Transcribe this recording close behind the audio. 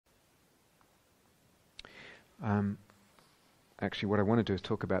Actually, what I want to do is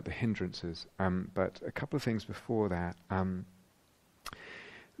talk about the hindrances. But a couple of things before that.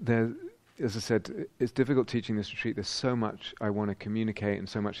 As I said, it's difficult teaching this retreat. There's so much I want to communicate and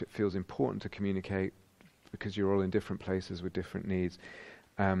so much it feels important to communicate because you're all in different places with different needs.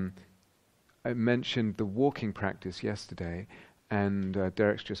 I mentioned the walking practice yesterday, and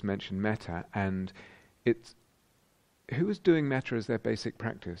Derek's just mentioned metta. And who is doing metta as their basic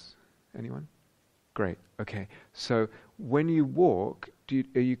practice? Anyone? Great. Okay. So when you walk,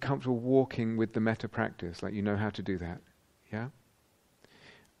 are you comfortable walking with the metta practice? Like you know how to do that? Yeah?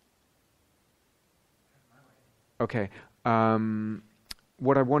 Okay.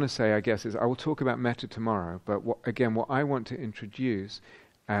 What I want to say, I guess, is I will talk about metta tomorrow, but what I want to introduce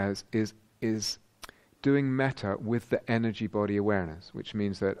is doing metta with the energy body awareness, which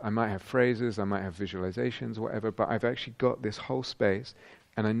means that I might have phrases, I might have visualizations, whatever, but I've actually got this whole space,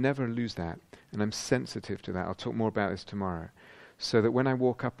 and I never lose that, and I'm sensitive to that. I'll talk more about this tomorrow. So that when I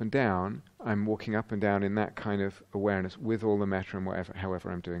walk up and down, I'm walking up and down in that kind of awareness with all the metta and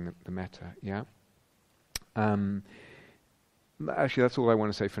however I'm doing the metta, yeah? Actually, that's all I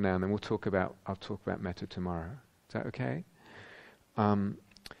want to say for now, and then I'll talk about metta tomorrow. Is that okay?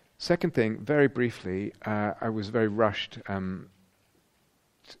 Second thing, very briefly, I was very rushed in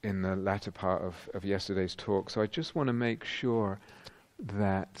the latter part of yesterday's talk, so I just want to make sure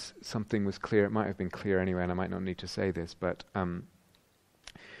that something was clear. It might have been clear anyway, and I might not need to say this, but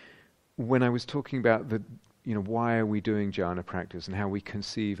when I was talking about why are we doing jhana practice and how we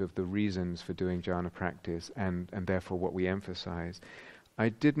conceive of the reasons for doing jhana practice and therefore what we emphasize, I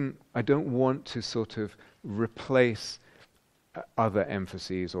don't want to sort of replace other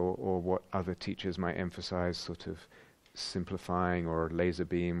emphases or what other teachers might emphasize, sort of simplifying or laser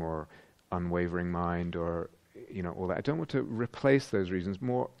beam or unwavering mind or all that. I don't want to replace those reasons,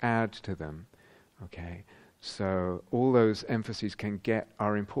 more add to them. Okay, so all those emphases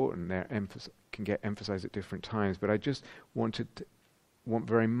are important. Can get emphasized at different times, but I just want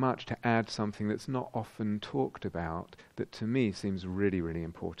very much to add something that's not often talked about that to me seems really, really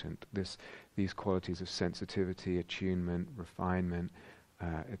important. These qualities of sensitivity, attunement, refinement,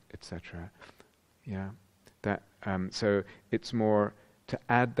 etc. Yeah, that. So it's more to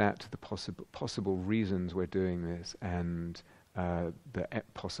add that to the possible reasons we're doing this and the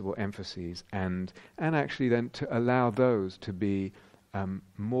possible emphases, and actually then to allow those to be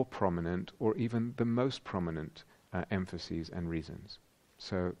more prominent or even the most prominent emphases and reasons.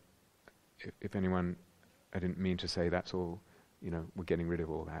 So if anyone, I didn't mean to say that's all, we're getting rid of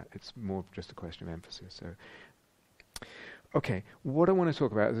all that. It's more just a question of emphasis. So, okay, what I want to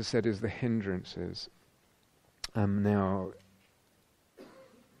talk about, as I said, is the hindrances. Now,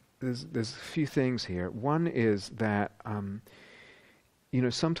 there's a few things here. One is that,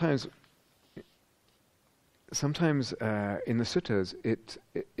 sometimes in the suttas,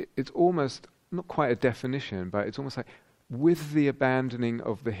 it's almost not quite a definition, but it's almost like with the abandoning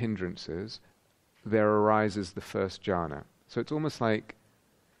of the hindrances, there arises the first jhana. So it's almost like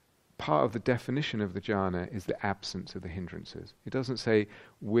part of the definition of the jhana is the absence of the hindrances. It doesn't say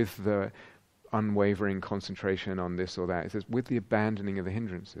with the unwavering concentration on this or that. It says with the abandoning of the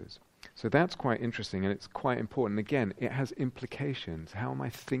hindrances. So that's quite interesting and it's quite important. Again, it has implications. How am I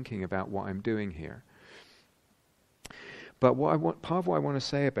thinking about what I'm doing here? But part of what I want to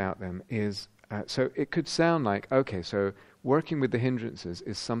say about them is, so it could sound like, okay, so working with the hindrances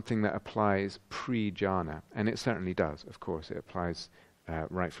is something that applies pre-jhana, and it certainly does, of course. It applies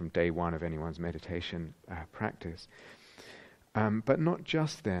right from day one of anyone's meditation practice. But not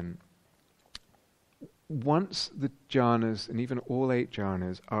just then. Once the jhanas, and even all 8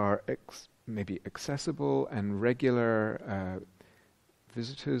 jhanas, are maybe accessible and regular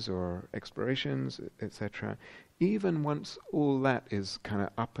visitors or explorations, etc., even once all that is kind of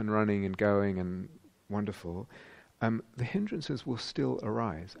up and running and going and wonderful, the hindrances will still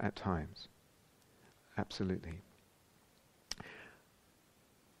arise at times. Absolutely.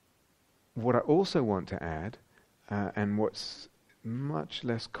 What I also want to add, and what's much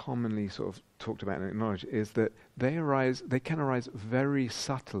less commonly sort of talked about and acknowledged, is that they can arise very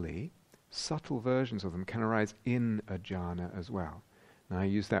subtly. Subtle versions of them can arise in a jhana as well. Now I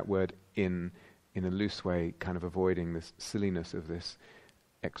use that word in a loose way, kind of avoiding this silliness of this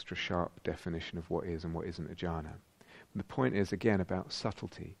extra sharp definition of what is and what isn't a jhana. The point is, again, about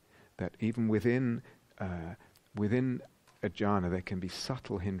subtlety, that even within a jhana there can be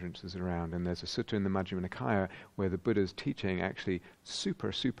subtle hindrances around, and there's a sutta in the Majjhima Nikaya where the Buddha's teaching actually super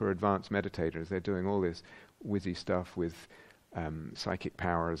advanced meditators. They're doing all this whizzy stuff with psychic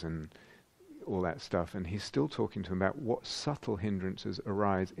powers and all that stuff, and he's still talking to them about what subtle hindrances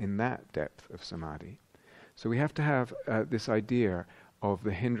arise in that depth of samadhi. So we have to have this idea of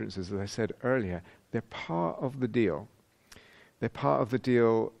the hindrances, as I said earlier. They're part of the deal. They're part of the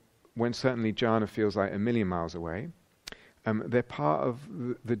deal when certainly jhana feels like a million miles away. They're part of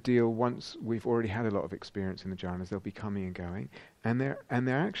the deal once we've already had a lot of experience in the jhanas. They'll be coming and going, and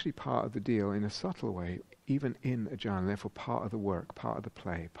they're actually part of the deal in a subtle way, even in a jhana. Therefore, part of the work, part of the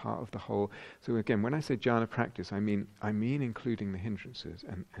play, part of the whole. So again, when I say jhana practice, I mean including the hindrances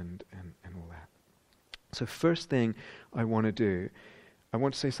and all that. So first thing I want to do, I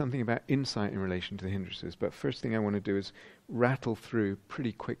want to say something about insight in relation to the hindrances. But first thing I want to do is rattle through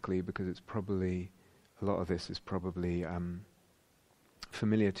pretty quickly, because it's probably a lot of this is probably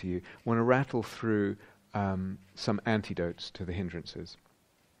familiar to you. I want to rattle through some antidotes to the hindrances.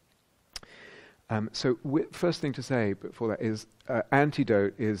 So first thing to say before that is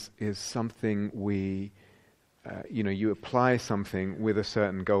antidote is something we, you apply something with a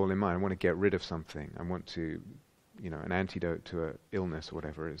certain goal in mind. I want to get rid of something. I want to, an antidote to an illness or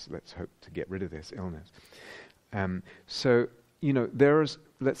whatever is, let's hope to get rid of this illness. So, there's,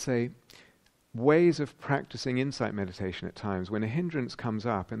 let's say, ways of practicing insight meditation at times when a hindrance comes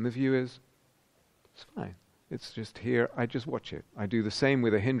up and the view is, it's fine. It's just here, I just watch it. I do the same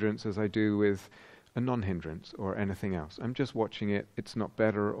with a hindrance as I do with a non-hindrance or anything else. I'm just watching it, it's not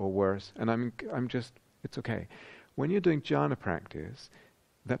better or worse, and I'm just, it's okay. When you're doing jhana practice,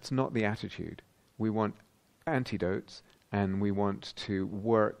 that's not the attitude. We want antidotes and we want to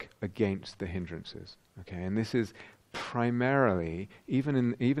work against the hindrances. Okay, and this is primarily, even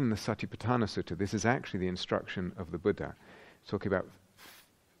in the Satipatthana Sutta, this is actually the instruction of the Buddha, talking about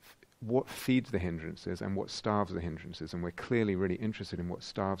what feeds the hindrances and what starves the hindrances, and we're clearly really interested in what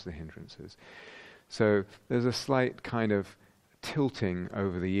starves the hindrances. So there's a slight kind of tilting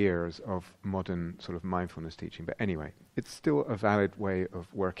over the years of modern sort of mindfulness teaching, but anyway, it's still a valid way of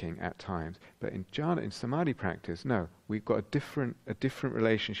working at times. But in jhana, in samadhi practice, no, we've got a different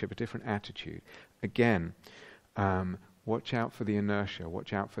relationship, a different attitude. Again, watch out for the inertia,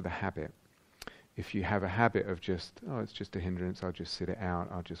 watch out for the habit. If you have a habit of just, it's just a hindrance, I'll just sit it out,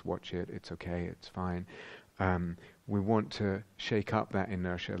 I'll just watch it, it's okay, it's fine. We want to shake up that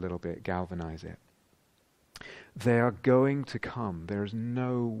inertia a little bit, galvanize it. They are going to come. There's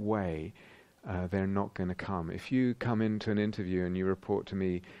no way they're not going to come. If you come into an interview and you report to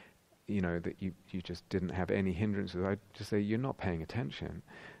me, that you just didn't have any hindrances, I'd just say you're not paying attention.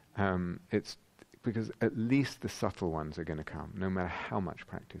 It's because at least the subtle ones are going to come, no matter how much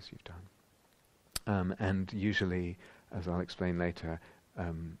practice you've done. And usually, as I'll explain later,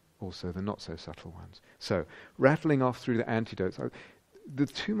 also the not so subtle ones. So, rattling off through the antidotes. The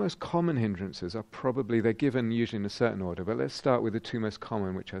two most common hindrances are probably, they're given usually in a certain order, but let's start with the two most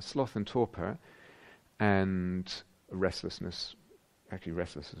common, which are sloth and torpor, and restlessness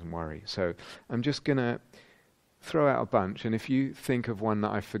and worry. So I'm just going to throw out a bunch, and if you think of one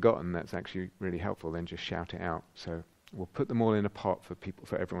that I've forgotten that's actually really helpful, then just shout it out. So we'll put them all in a pot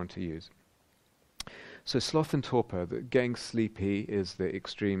for everyone to use. So sloth and torpor, getting sleepy is the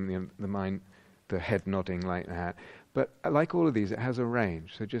extreme, the mind, the head nodding like that. But like all of these, it has a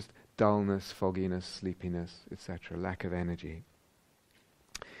range. So just dullness, fogginess, sleepiness, etc., lack of energy.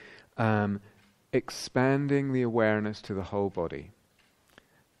 Expanding the awareness to the whole body.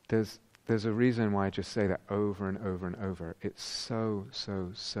 There's a reason why I just say that over and over and over. It's so, so,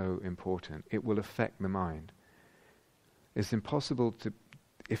 so important. It will affect the mind. It's impossible to,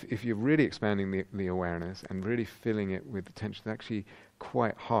 if you're really expanding the awareness and really filling it with attention, it's actually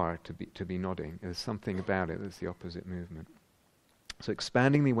quite hard to be nodding. There's something about it that's the opposite movement. So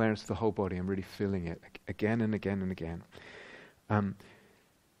expanding the awareness of the whole body and really filling it again and again and again.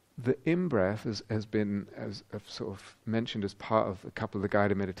 The in-breath has been, as I've sort of mentioned as part of a couple of the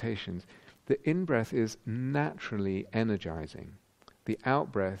guided meditations, the in-breath is naturally energizing. The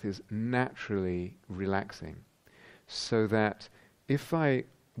out-breath is naturally relaxing. So that if I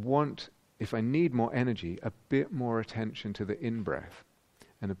need more energy, a bit more attention to the in-breath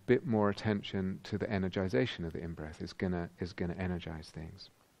and a bit more attention to the energization of the in-breath is gonna energize things.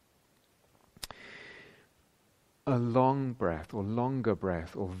 A long breath or longer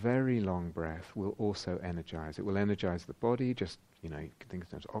breath or very long breath will also energize. It will energize the body, just, you can think in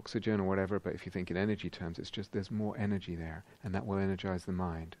terms of oxygen or whatever, but if you think in energy terms, it's just there's more energy there, and that will energize the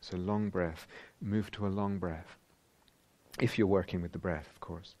mind. So long breath, move to a long breath. If you're working with the breath, of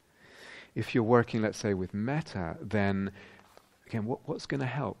course. If you're working, let's say, with metta, then, again, what's going to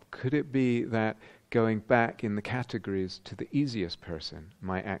help? Could it be that going back in the categories to the easiest person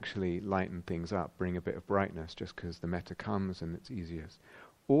might actually lighten things up, bring a bit of brightness, just because the metta comes and it's easiest?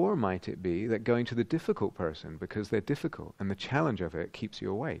 Or might it be that going to the difficult person, because they're difficult, and the challenge of it keeps you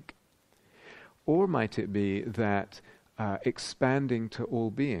awake? Or might it be that expanding to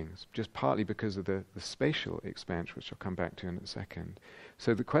all beings, just partly because of the spatial expansion, which I'll come back to in a second.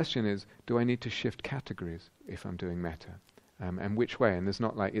 So the question is, do I need to shift categories if I'm doing metta? And which way? And there's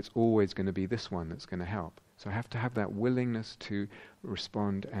not like it's always going to be this one that's going to help. So I have to have that willingness to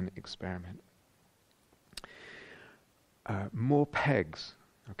respond and experiment. More pegs,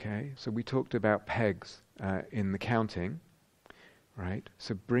 okay? So we talked about pegs in the counting, right?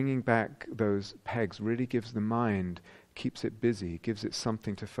 So bringing back those pegs really gives the mind, keeps it busy, gives it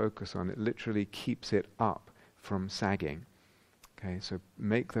something to focus on. It literally keeps it up from sagging. Okay, so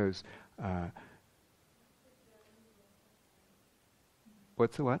make those...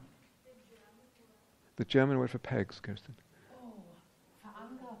 what's the what? The German word for pegs, Kirsten.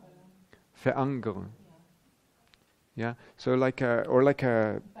 Verankern. Yeah, so like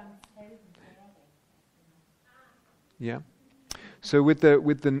a... Yeah. So with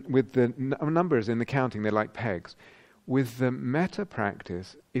the numbers in the counting, they're like pegs. With the metta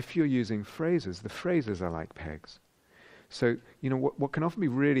practice, if you're using phrases, the phrases are like pegs. So, what can often be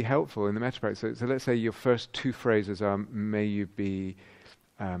really helpful in the metta practice, so let's say your first two phrases are, may you be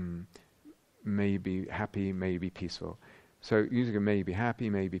happy, may you be peaceful. So using a may you be happy,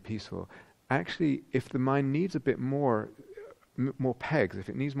 may you be peaceful. Actually, if the mind needs a bit more pegs, if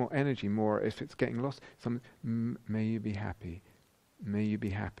it needs more energy, if it's getting lost, may you be happy, may you be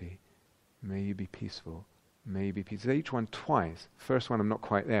happy, may you be peaceful, may you be peaceful. Each one twice. First one I'm not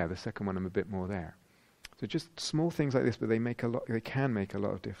quite there, the second one I'm a bit more there. So just small things like this, but they can make a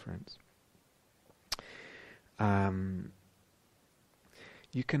lot of difference.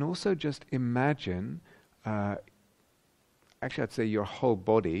 You can also just imagine, actually I'd say your whole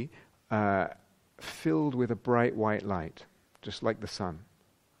body filled with a bright white light, just like the sun.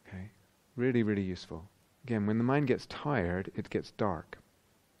 Okay, really, really useful. Again, when the mind gets tired, it gets dark,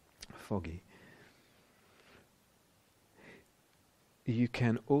 foggy. You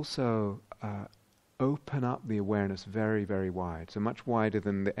can also open up the awareness very, very wide, so much wider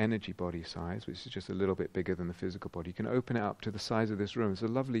than the energy body size, which is just a little bit bigger than the physical body. You can open it up to the size of this room. It's a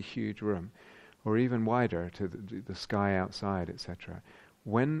lovely, huge room, or even wider to the sky outside, etc.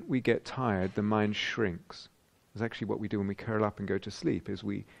 When we get tired, the mind shrinks. It's actually what we do when we curl up and go to sleep, is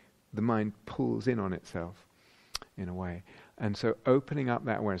the mind pulls in on itself, in a way. And so opening up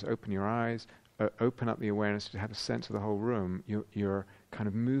that awareness, open your eyes, open up the awareness to have a sense of the whole room, you're kind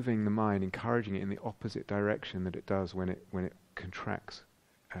of moving the mind, encouraging it in the opposite direction that it does when it contracts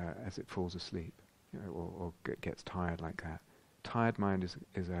as it falls asleep, or gets tired like that. Tired mind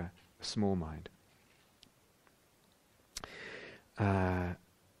is a small mind.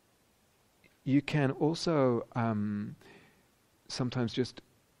 You can also sometimes just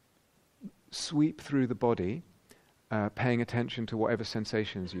sweep through the body, paying attention to whatever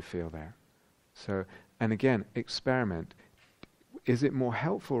sensations you feel there. So, and again, experiment. Is it more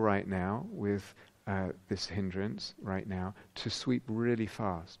helpful right now with this hindrance right now to sweep really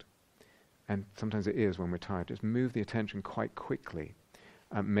fast? And sometimes it is when we're tired. Just move the attention quite quickly.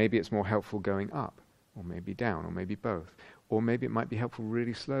 Maybe it's more helpful going up, or maybe down, or maybe both. Or maybe it might be helpful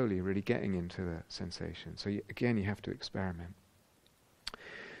really slowly, really getting into the sensation. So again, you have to experiment.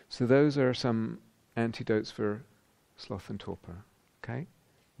 So those are some antidotes for sloth and torpor. Okay?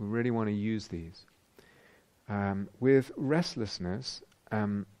 We really want to use these. With restlessness,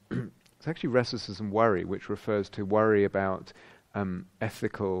 it's actually restlessness and worry, which refers to worry about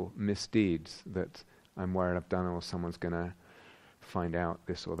ethical misdeeds that I'm worried I've done, or someone's going to find out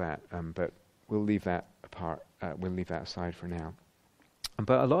this or that. But we'll leave that apart. We'll leave that aside for now.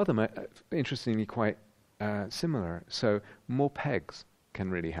 But a lot of them are, interestingly, quite similar. So more pegs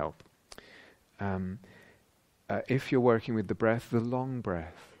can really help. If you're working with the breath, the long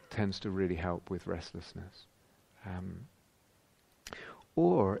breath tends to really help with restlessness.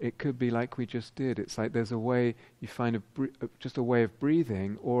 Or it could be like we just did. It's like there's a way you find just a way of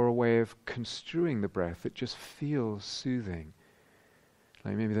breathing, or a way of construing the breath that just feels soothing.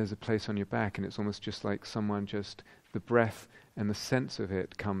 Like maybe there's a place on your back and it's almost just like someone the breath and the sense of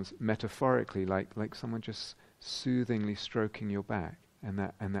it comes metaphorically, like someone just soothingly stroking your back, and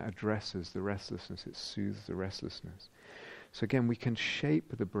that addresses the restlessness, it soothes the restlessness. So again, we can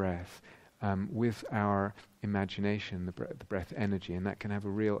shape the breath with our imagination, the breath energy, and that can have a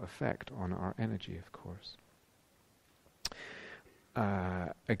real effect on our energy, of course.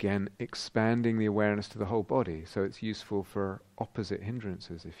 Again, expanding the awareness to the whole body, so it's useful for opposite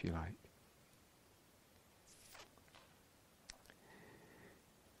hindrances, if you like.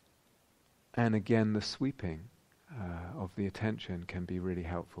 And again, the sweeping of the attention can be really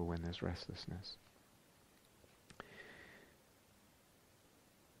helpful when there's restlessness.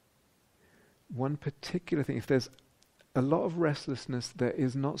 one particular thing, if there's a lot of restlessness that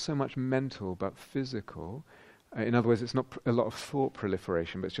is not so much mental but physical, in other words, it's not a lot of thought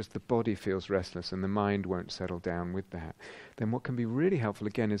proliferation, but it's just the body feels restless and the mind won't settle down with that, then what can be really helpful,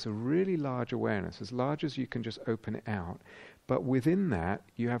 again, is a really large awareness, as large as you can just open it out. But within that,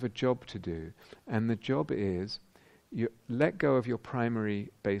 you have a job to do. And the job is, you let go of your primary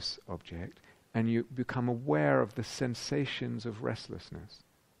base object and you become aware of the sensations of restlessness,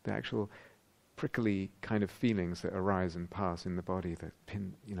 the actual prickly kind of feelings that arise and pass in the body, that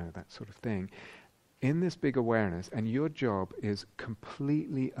pin, that sort of thing, in this big awareness. And your job is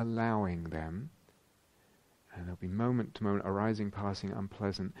completely allowing them, and there'll be moment to moment, arising, passing,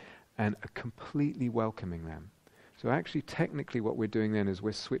 unpleasant, and completely welcoming them. So actually, technically, what we're doing then is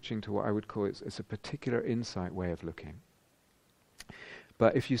we're switching to what I would call it's a particular insight way of looking.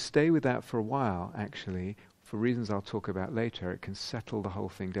 But if you stay with that for a while, actually, for reasons I'll talk about later, it can settle the whole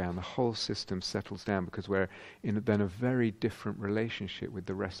thing down. The whole system settles down because we're in then a very different relationship with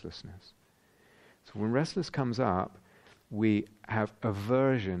the restlessness. So when restlessness comes up, we have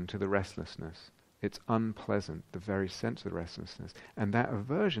aversion to the restlessness. It's unpleasant, the very sense of the restlessness. And that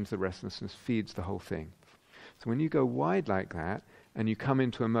aversion to the restlessness feeds the whole thing. So when you go wide like that, and you come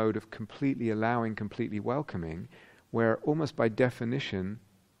into a mode of completely allowing, completely welcoming, where almost by definition,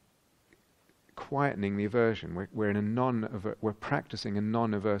 quietening the aversion, we're in we're practicing a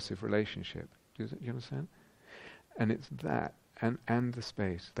non-aversive relationship. Do you understand? And it's that, and the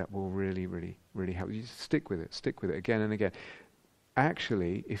space that will really, really, really help you. Stick with it again and again.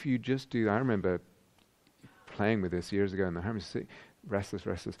 Actually, if you just do, I remember playing with this years ago in the home, restless,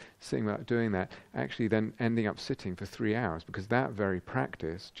 sitting without doing that, actually then ending up sitting for 3 hours, because that very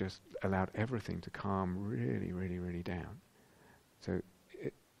practice just allowed everything to calm really, really, really down. So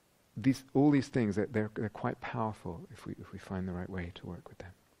all these things, they're quite powerful if we find the right way to work with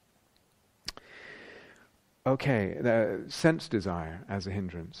them. Okay, the sense desire as a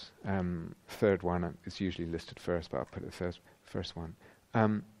hindrance. Third one is usually listed first, but I'll put it first one.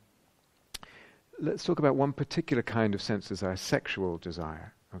 Let's talk about one particular kind of sense desire, sexual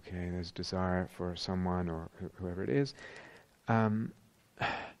desire. Okay, there's desire for someone or whoever it is.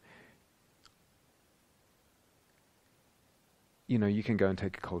 You can go and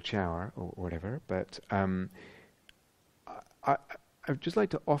take a cold shower or whatever, but I'd just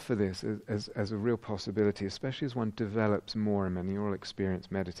like to offer this as a real possibility, especially as one develops more, and you're all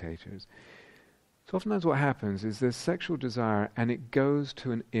experienced meditators. So oftentimes what happens is there's sexual desire and it goes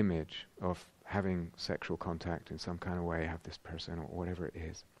to an image of having sexual contact in some kind of way, have this person or whatever it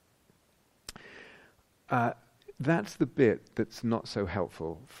is. That's the bit that's not so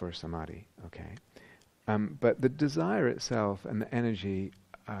helpful for samadhi, okay? But the desire itself and the energy,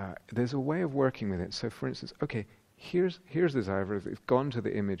 there's a way of working with it. So for instance, okay, here's the desire, it's gone to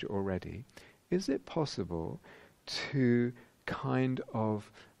the image already. Is it possible to kind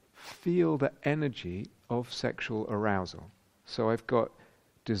of feel the energy of sexual arousal? So I've got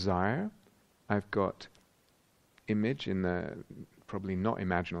desire, I've got image in the probably not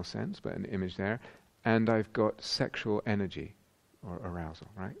imaginal sense, but an image there, and I've got sexual energy or arousal,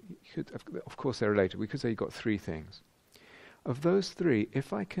 right? Of course they're related. We could say you've got 3 things. Of those 3,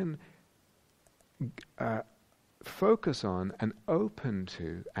 if I can focus on and open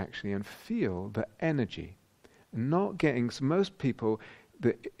to actually and feel the energy, not getting, so most people,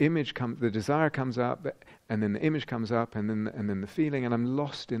 the desire comes up, and then the image comes up, and then the feeling, and I'm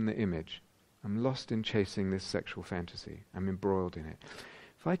lost in the image. I'm lost in chasing this sexual fantasy. I'm embroiled in it.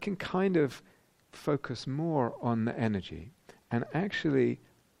 If I can kind of focus more on the energy and actually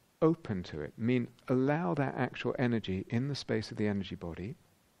open to it, allow that actual energy in the space of the energy body,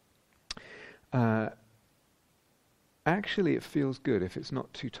 actually it feels good if it's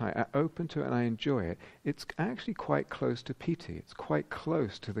not too tight. I open to it and I enjoy it. It's actually quite close to piti. It's quite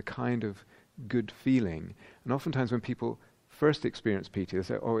close to the kind of good feeling. And oftentimes when people first experience piti, they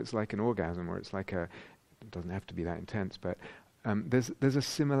say, oh, it's like an orgasm, or it's like it doesn't have to be that intense, but there's a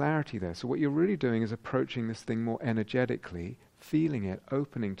similarity there. So what you're really doing is approaching this thing more energetically, feeling it,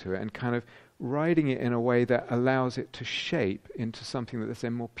 opening to it, and kind of riding it in a way that allows it to shape into something that's a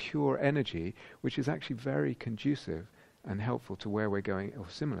more pure energy, which is actually very conducive and helpful to where we're going, or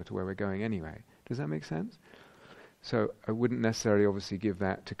similar to where we're going anyway. Does that make sense? So I wouldn't necessarily obviously give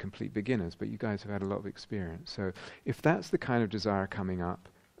that to complete beginners, but you guys have had a lot of experience. So if that's the kind of desire coming up,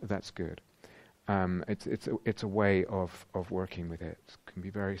 that's good. It's a way of working with it. It can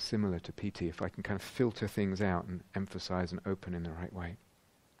be very similar to PT if I can kind of filter things out and emphasize and open in the right way.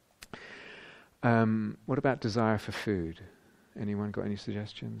 What about desire for food? Anyone got any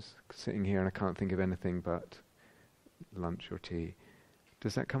suggestions? Sitting here and I can't think of anything but lunch or tea.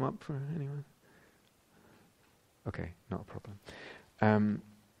 Does that come up for anyone? Okay, not a problem.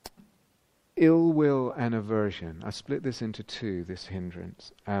 Ill will and aversion. I split this into two, this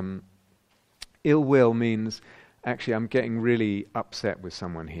hindrance. Ill will means, actually, I'm getting really upset with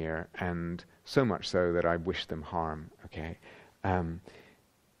someone here, and so much so that I wish them harm, okay?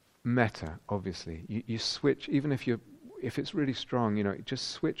 Metta, obviously. You switch, even if it's really strong, just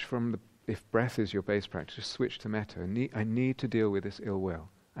switch from if breath is your base practice, just switch to metta. I need to deal with this ill will.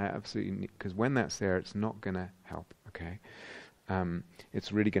 I absolutely need, because when that's there, it's not going to help, okay?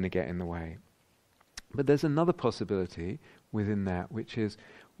 It's really going to get in the way. But there's another possibility within that, which is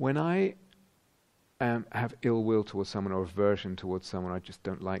when I have ill will towards someone or aversion towards someone, I just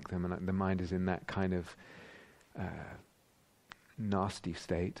don't like them, and the mind is in that kind of nasty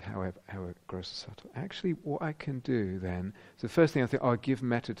state, however gross or subtle. Actually, what I can do then, so the first thing I think, I'll give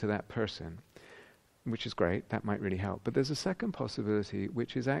metta to that person, which is great, that might really help. But there's a second possibility,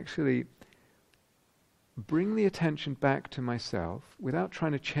 which is actually bring the attention back to myself without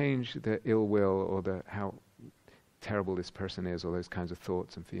trying to change the ill will or how terrible this person is, or those kinds of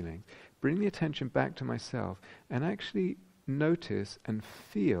thoughts and feelings. Bring the attention back to myself and actually notice and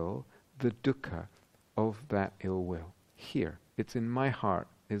feel the dukkha of that ill will. Here, it's in my heart,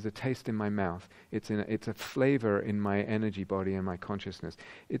 there's a taste in my mouth, it's a flavor in my energy body and my consciousness.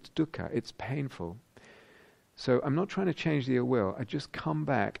 It's dukkha, it's painful. So I'm not trying to change the ill will, I just come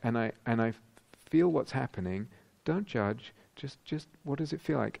back and I feel what's happening, don't judge, just what does it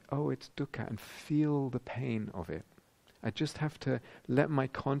feel like? Oh, it's dukkha, and feel the pain of it. I just have to let my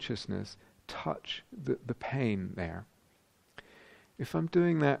consciousness touch the pain there. If I'm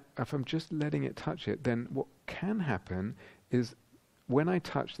doing that, if I'm just letting it touch it, then what can happen is when I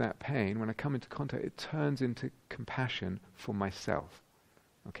touch that pain, when I come into contact, it turns into compassion for myself.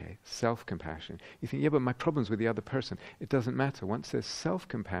 Okay, self-compassion. You think, yeah, but my problem's with the other person. It doesn't matter. Once there's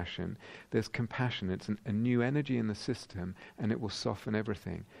self-compassion, there's compassion. It's a new energy in the system, and it will soften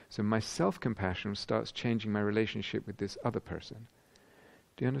everything. So my self-compassion starts changing my relationship with this other person.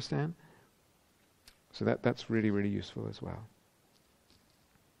 Do you understand? So that's really, really useful as well.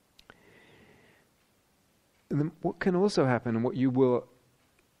 And then what can also happen, and what you will,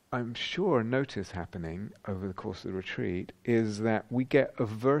 I'm sure, notice happening over the course of the retreat, is that we get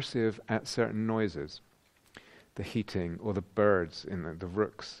aversive at certain noises. The heating, or the birds in the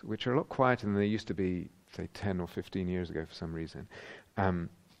rooks, which are a lot quieter than they used to be, say, 10 or 15 years ago for some reason. And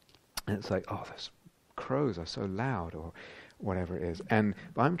it's like, oh, those crows are so loud, or whatever it is.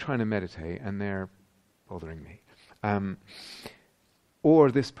 But I'm trying to meditate, and they're bothering me.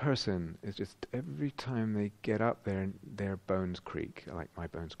 Or this person is just, every time they get up there, their bones creak, like my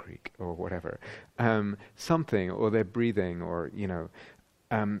bones creak, or whatever. Something, or they're breathing, or,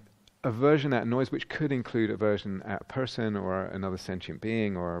 aversion at noise, which could include aversion at a person, or another sentient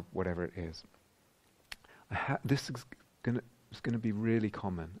being, or whatever it is. This is going to be really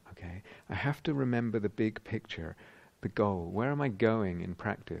common, okay? I have to remember the big picture, the goal. Where am I going in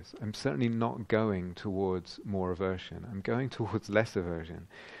practice? I'm certainly not going towards more aversion. I'm going towards less aversion.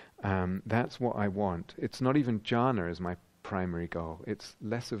 That's what I want. It's not even jhana as my primary goal. It's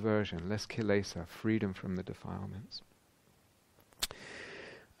less aversion, less kilesa, freedom from the defilements.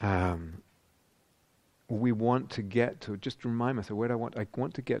 We want to get to, just remind myself, where do I want? I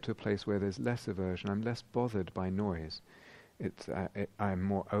want to get to a place where there's less aversion. I'm less bothered by noise. I'm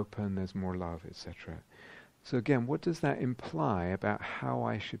more open, there's more love, etc. So again, what does that imply about how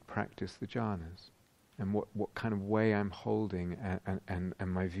I should practice the jhanas? And what kind of way I'm holding and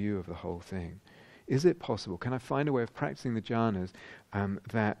my view of the whole thing? Is it possible? Can I find a way of practicing the jhanas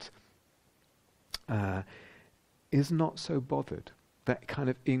that is not so bothered, that kind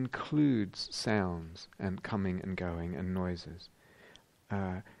of includes sounds and coming and going and noises?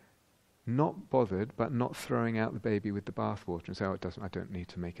 Not bothered, but not throwing out the baby with the bathwater and say, oh, I don't need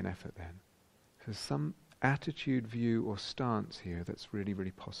to make an effort then. So some attitude, view, or stance here that's really,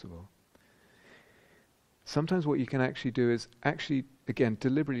 really possible. Sometimes what you can actually do is again,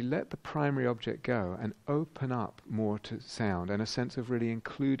 deliberately let the primary object go and open up more to sound and a sense of really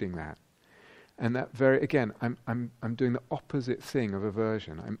including that. And that I'm doing the opposite thing of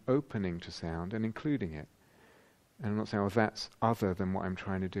aversion. I'm opening to sound and including it. And I'm not saying, oh, that's other than what I'm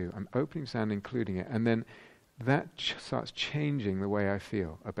trying to do. I'm opening sound, including it, and then that starts changing the way I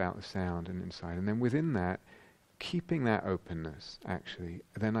feel about the sound and inside. And then within that, keeping that openness, actually,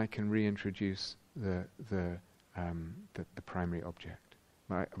 then I can reintroduce the primary object.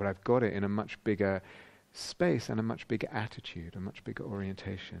 But I've got it in a much bigger space and a much bigger attitude, a much bigger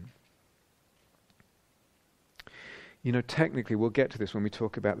orientation. Technically, we'll get to this when we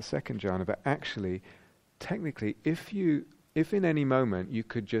talk about the second jhana, but actually, technically, if in any moment you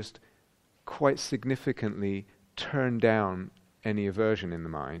could just quite significantly turn down any aversion in the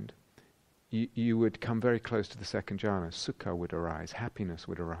mind, you would come very close to the second jhana. Sukha would arise, happiness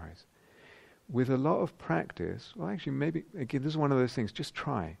would arise. With a lot of practice, well actually maybe, again, this is one of those things, just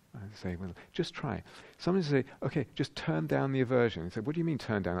try. I say, well, just try. Somebody say, okay, just turn down the aversion. You say, what do you mean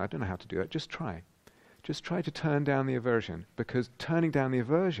turn down? I don't know how to do that. Just try. Just try to turn down the aversion, because turning down the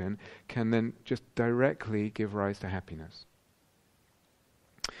aversion can then just directly give rise to happiness,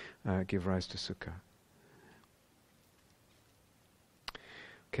 give rise to sukha.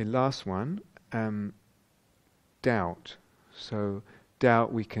 Okay, last one, doubt. So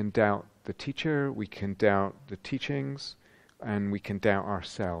doubt, we can doubt the teacher, we can doubt the teachings, and we can doubt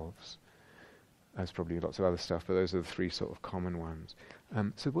ourselves. There's probably lots of other stuff, but those are the three sort of common ones.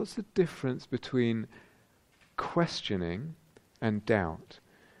 So what's the difference between questioning and doubt?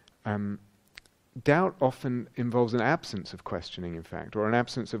 Doubt often involves an absence of questioning, in fact, or an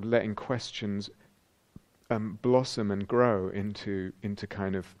absence of letting questions blossom and grow into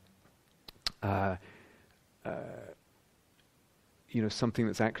kind of something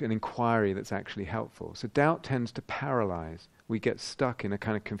that's actually an inquiry that's actually helpful. So doubt tends to paralyze. We get stuck in a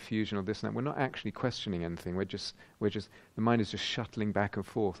kind of confusion of this and that. We're not actually questioning anything. We're just the mind is just shuttling back and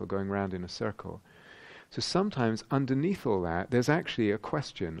forth or going round in a circle. So sometimes underneath all that, there's actually a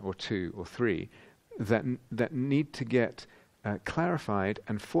question or two or three that need to get clarified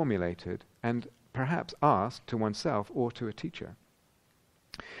and formulated and perhaps asked to oneself or to a teacher.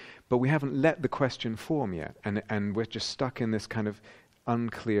 But we haven't let the question form yet, and we're just stuck in this kind of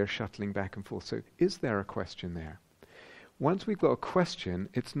unclear shuttling back and forth. So is there a question there? Once we've got a question,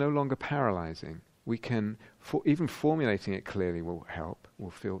 it's no longer paralyzing. We can, even formulating it clearly will help.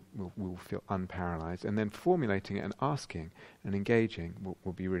 We'll feel unparalyzed, and then formulating it and asking and engaging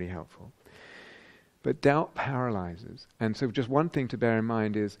will be really helpful. But doubt paralyzes, and so just one thing to bear in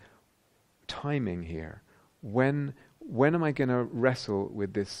mind is timing here. When am I going to wrestle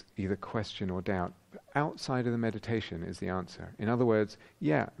with this either question or doubt? Outside of the meditation is the answer. In other words,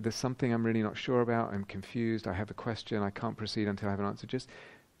 yeah, there's something I'm really not sure about, I'm confused, I have a question, I can't proceed until I have an answer. Just,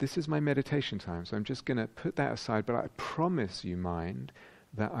 this is my meditation time, so I'm just going to put that aside, but I promise you, mind,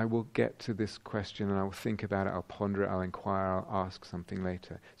 that I will get to this question and I will think about it, I'll ponder it, I'll inquire, I'll ask something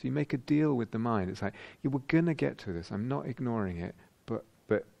later. So you make a deal with the mind. It's like, yeah, we're going to get to this, I'm not ignoring it, but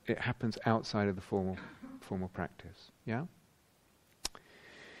it happens outside of the formal practice. Yeah?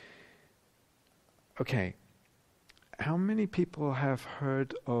 Okay. How many people have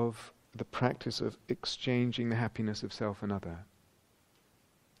heard of the practice of exchanging the happiness of self and other?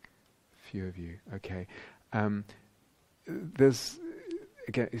 Few of you. Okay. There's,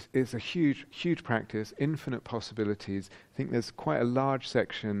 again, it's a huge practice, infinite possibilities. I think there's quite a large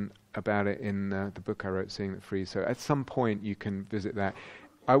section about it in the book I wrote, Seeing That Free. So at some point you can visit that.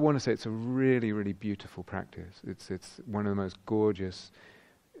 I want to say it's a really, really beautiful practice. It's one of the most gorgeous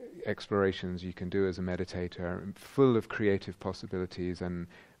explorations you can do as a meditator, full of creative possibilities and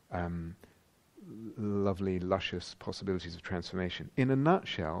lovely, luscious possibilities of transformation. In a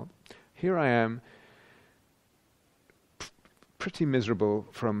nutshell, here I am, pretty miserable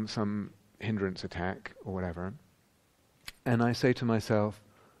from some hindrance attack or whatever, and I say to myself,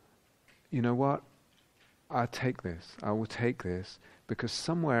 you know what? I'll take this. I will take this, because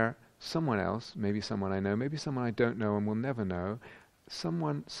somewhere, someone else, maybe someone I know, maybe someone I don't know and will never know,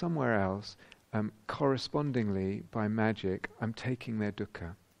 someone somewhere else, correspondingly, by magic, I'm taking their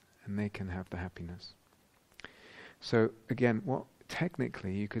dukkha, and they can have the happiness. So again, what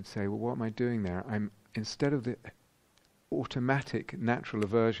technically you could say, well, what am I doing there? I'm, instead of the automatic natural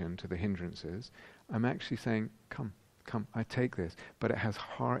aversion to the hindrances, I'm actually saying, come, I take this, but it has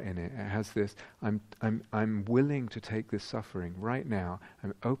heart in it. It has this. I'm willing to take this suffering right now.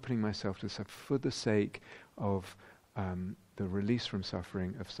 I'm opening myself to suffer for the sake of the release from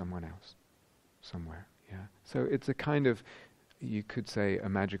suffering of someone else, somewhere. Yeah. So it's a kind of, you could say, a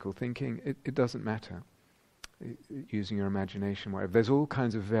magical thinking. It doesn't matter. Using your imagination, whatever. There's all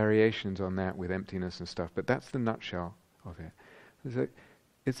kinds of variations on that with emptiness and stuff, but that's the nutshell of it.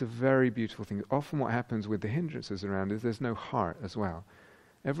 It's a very beautiful thing. Often what happens with the hindrances around is there's no heart as well.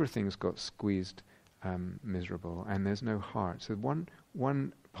 Everything's got squeezed, miserable, and there's no heart. So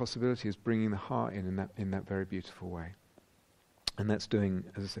one possibility is bringing the heart in that very beautiful way. And that's doing,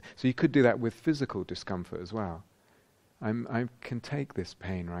 as I say, so you could do that with physical discomfort as well. I can take this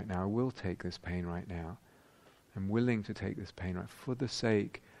pain right now. I will take this pain right now. I'm willing to take this pain right for the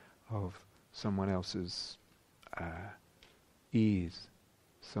sake of someone else's ease,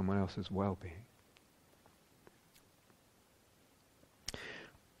 someone else's well-being.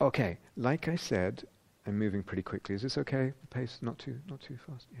 Okay, like I said, I'm moving pretty quickly. Is this okay? The pace not too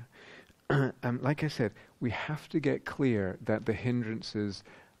fast. like I said, we have to get clear that the hindrances,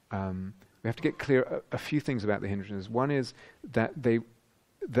 we have to get clear a few things about the hindrances. One is that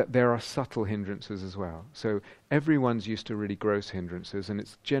there are subtle hindrances as well. So everyone's used to really gross hindrances, and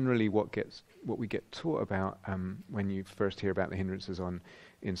it's generally what we get taught about when you first hear about the hindrances on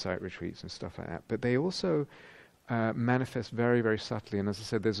insight retreats and stuff like that. But they also manifest very, very subtly. And as I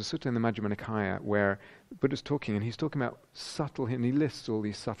said, there's a sutta in the Majjhima Nikaya where Buddha's talking, and he's talking about subtle, and he lists all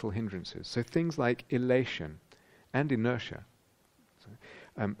these subtle hindrances. So things like elation and inertia,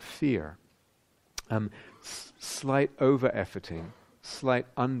 fear, slight over-efforting, slight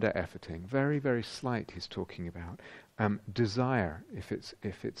under-efforting, very, very slight he's talking about. Desire, if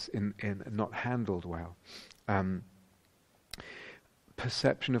it's in not handled well.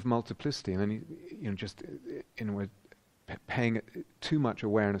 Perception of multiplicity, and then just in a way paying too much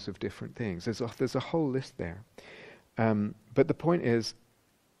awareness of different things. There's a whole list there. But the point is,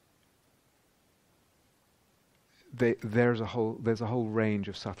 there's a whole range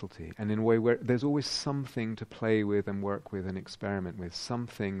of subtlety, and in a way where there's always something to play with and work with and experiment with,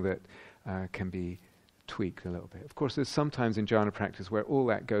 something that can be tweaked a little bit. Of course, there's sometimes in jhana practice where all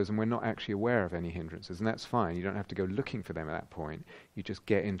that goes and we're not actually aware of any hindrances, and that's fine. You don't have to go looking for them at that point. You just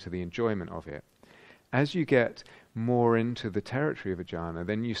get into the enjoyment of it. As you get more into the territory of a jhana,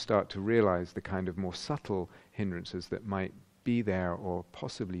 then you start to realize the kind of more subtle hindrances that might be there or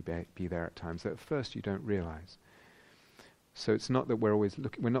possibly be there at times that at first you don't realize. So it's not that we're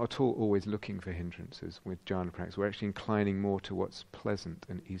not at all always looking for hindrances with jhana practice. We're actually inclining more to what's pleasant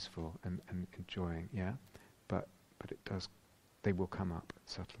and easeful and enjoying, yeah? But they will come up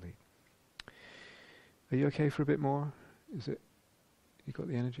subtly. Are you okay for a bit more? You got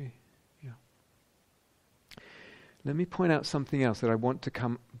the energy? Yeah. Let me point out something else that I want to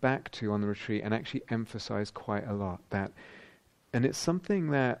come back to on the retreat and actually emphasize quite a lot. And it's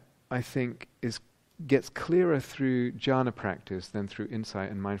something that I think gets clearer through jhana practice than through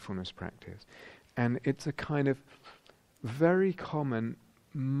insight and mindfulness practice. And it's a kind of very common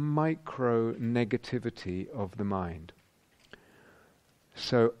micro negativity of the mind.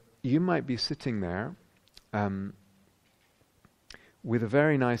 So you might be sitting there with a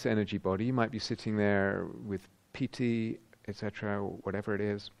very nice energy body. You might be sitting there with piti, etc., or whatever it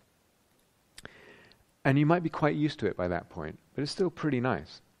is. And you might be quite used to it by that point, but it's still pretty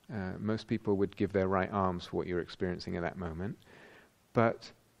nice. Most people would give their right arms for what you're experiencing at that moment. But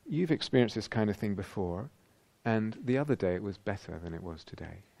you've experienced this kind of thing before, and the other day it was better than it was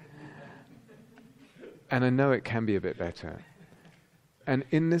today. And I know it can be a bit better. And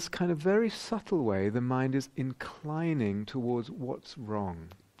in this kind of very subtle way, the mind is inclining towards what's wrong,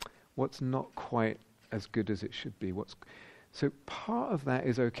 what's not quite as good as it should be. So part of that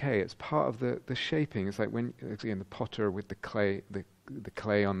is okay. It's part of the shaping. It's like when, again, the potter with the clay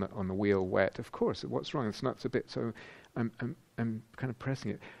on the wheel wet. Of course, what's wrong? It's not a bit. So I'm kind of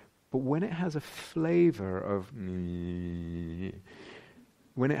pressing it. But when it has a flavor of, when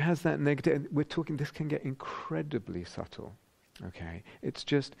it has that negative, we're talking. This can get incredibly subtle. Okay, it's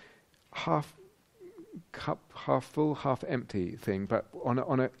just half cup, half full, half empty thing, but on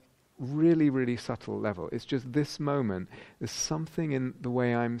a really, really subtle level. It's just this moment, there's something in the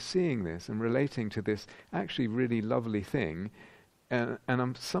way I'm seeing this and relating to this actually really lovely thing, and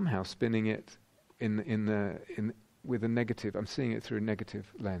I'm somehow spinning it with a negative. I'm seeing it through a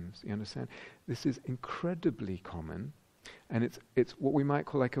negative lens. You understand? This is incredibly common, and it's what we might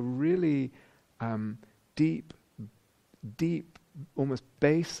call like a really deep, almost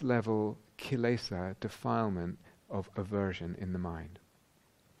base level kilesa, defilement of aversion in the mind.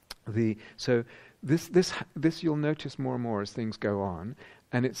 So this you'll notice more and more as things go on,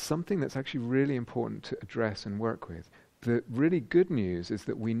 and it's something that's actually really important to address and work with. The really good news is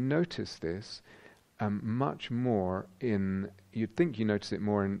that we notice this much more you'd think you notice it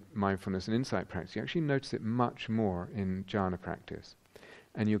more in mindfulness and insight practice. You actually notice it much more in jhana practice.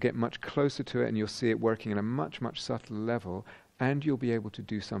 And you'll get much closer to it, and you'll see it working at a much, much subtler level, and you'll be able to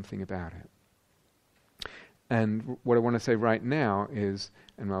do something about it. And what I want to say right now is,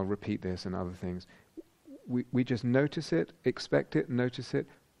 and I'll repeat this and other things, we just notice it, expect it, notice it,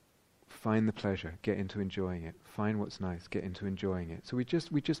 find the pleasure, get into enjoying it. Find what's nice, get into enjoying it. So we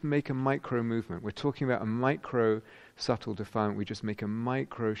just make a micro movement. We're talking about a micro subtle defilement. We just make a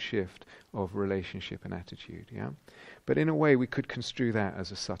micro shift of relationship and attitude, yeah? But in a way we could construe that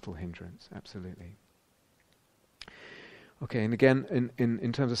as a subtle hindrance, absolutely. Okay, and again,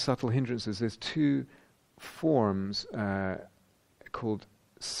 in terms of subtle hindrances, there's two forms called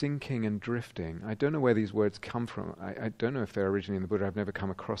sinking and drifting. I don't know where these words come from. I don't know if they're originally in the Buddha. I've never come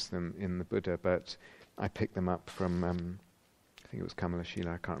across them in the Buddha, but I picked them up from think it was Kamala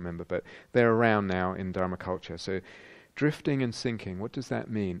Sheila, I can't remember, but they're around now in Dharma culture. So drifting and sinking, what does that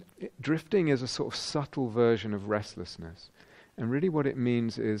mean? Drifting is a sort of subtle version of restlessness. And really what it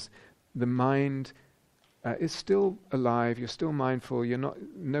means is the mind is still alive, you're still mindful, you're not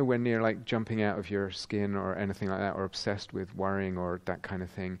nowhere near like jumping out of your skin or anything like that, or obsessed with worrying or that kind of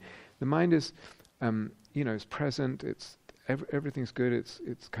thing. The mind is, it's present, everything's good,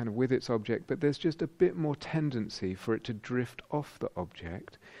 it's kind of with its object, but there's just a bit more tendency for it to drift off the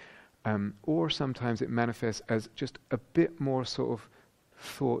object, or sometimes it manifests as just a bit more sort of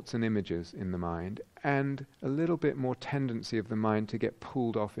thoughts and images in the mind, and a little bit more tendency of the mind to get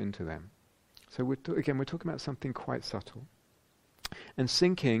pulled off into them. So we're talking about something quite subtle. And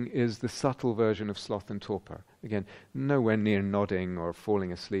sinking is the subtle version of sloth and torpor. Again, nowhere near nodding or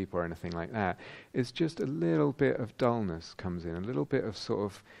falling asleep or anything like that. It's just a little bit of dullness comes in, a little bit of sort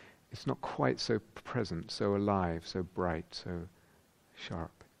of, it's not quite so present, so alive, so bright, so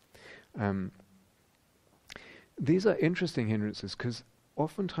sharp. These are interesting hindrances because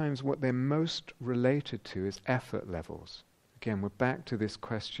oftentimes what they're most related to is effort levels. Again, we're back to this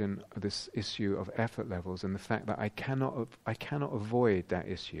question, this issue of effort levels, and the fact that I cannot avoid that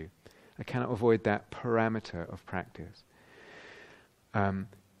issue. I cannot avoid that parameter of practice.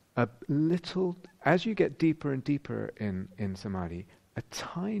 A little, as you get deeper and deeper in samadhi, a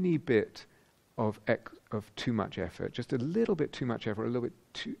tiny bit of too much effort, just a little bit too much effort, a little bit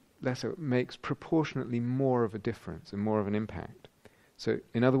too less effort, makes proportionately more of a difference and more of an impact. So,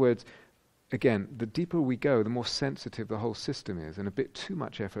 in other words, again, the deeper we go, the more sensitive the whole system is, and a bit too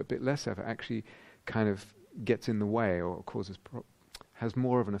much effort, a bit less effort actually kind of gets in the way or has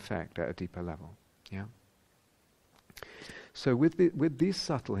more of an effect at a deeper level. Yeah. So with these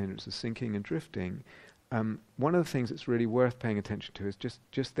subtle hindrances, sinking and drifting, one of the things that's really worth paying attention to is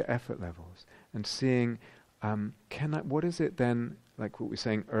just the effort levels and seeing, what is it then, like what we were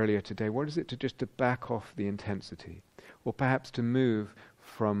saying earlier today, what is it to back off the intensity, or perhaps to move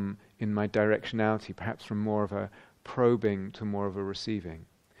from, in my directionality, perhaps from more of a probing to more of a receiving.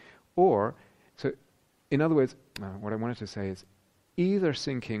 Or, so in other words, what I wanted to say is either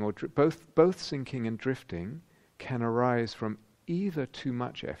sinking or both sinking and drifting can arise from either too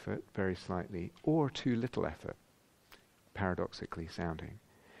much effort, very slightly, or too little effort, paradoxically sounding.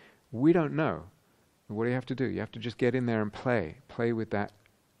 We don't know. What do you have to do? You have to just get in there and play with that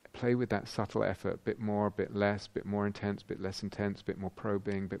subtle effort, a bit more, a bit less, a bit more intense, a bit less intense, a bit more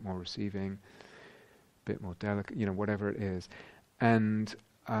probing, a bit more receiving, a bit more delicate, whatever it is. And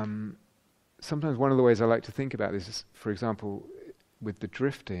sometimes one of the ways I like to think about this is, for example, with the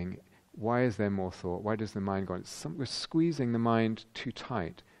drifting, why is there more thought? Why does the mind go on? We're squeezing the mind too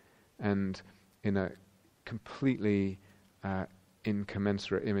tight and in a completely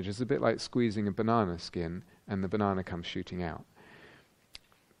incommensurate image. It's a bit like squeezing a banana skin and the banana comes shooting out.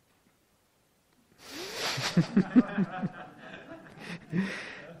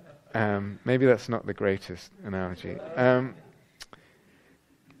 Maybe that's not the greatest analogy.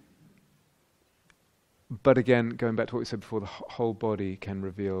 But again, going back to what we said before, the whole body can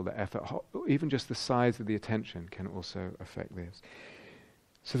reveal the effort. Even just the size of the attention can also affect this.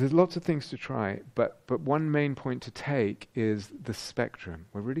 So there's lots of things to try, but one main point to take is the spectrum.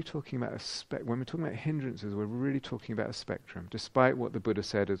 We're really talking about when we're talking about hindrances, we're really talking about a spectrum. Despite what the Buddha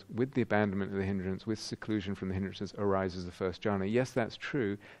said, is with the abandonment of the hindrance, with seclusion from the hindrances, arises the first jhana. Yes, that's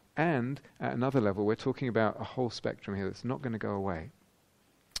true. And at another level, we're talking about a whole spectrum here that's not going to go away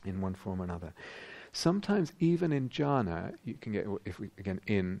in one form or another. Sometimes even in jhana, you can get, if we again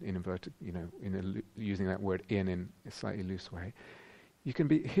in inverted, using that word in a slightly loose way. You can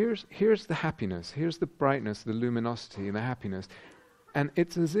be, here's the happiness, here's the brightness, the luminosity and the happiness. And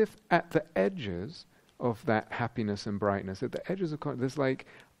it's as if at the edges of that happiness and brightness, at the edges of there's like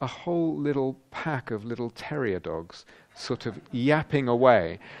a whole little pack of little terrier dogs sort of yapping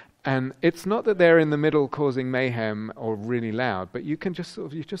away. And it's not that they're in the middle causing mayhem or really loud, but you can just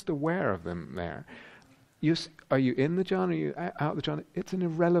you're just aware of them there. Are you in the jhana, are you out the jhana? It's an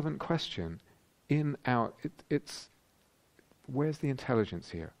irrelevant question. In, out, it's where's the intelligence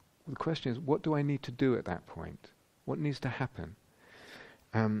here? Well, the question is, what do I need to do at that point? What needs to happen?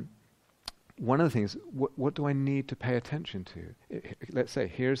 One of the things, what do I need to pay attention to? Let's say,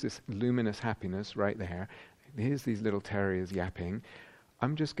 here's this luminous happiness right there. Here's these little terriers yapping.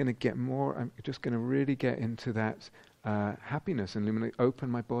 I'm just going to really get into that happiness and open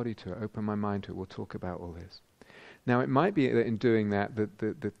my body to it, open my mind to it. We'll talk about all this. Now, it might be that in doing that,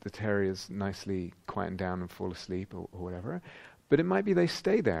 the terriers nicely quieten down and fall asleep or whatever, but it might be they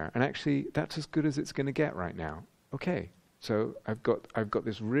stay there, and actually that's as good as it's going to get right now. Okay, so I've got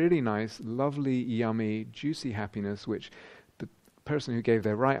this really nice, lovely, yummy, juicy happiness, which person who gave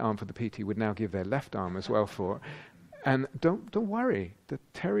their right arm for the PT would now give their left arm as well for. And don't worry, the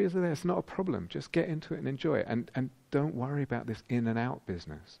terriers are there. It's not a problem. Just get into it and enjoy it, and don't worry about this in and out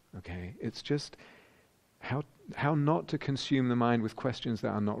business. Okay, it's just how not to consume the mind with questions that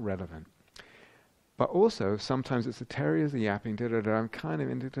are not relevant. But also sometimes it's the terriers are yapping. I'm kind of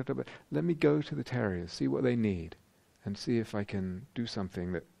into. But let me go to the terriers, see what they need, and see if I can do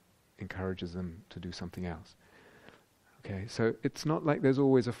something that encourages them to do something else. Okay, so it's not like there's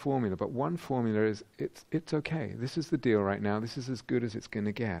always a formula, but one formula is it's okay. This is the deal right now. This is as good as it's going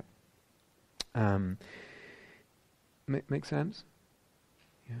to get. Make sense?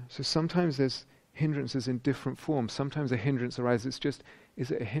 Yeah. So sometimes there's hindrances in different forms. Sometimes a hindrance arises. Is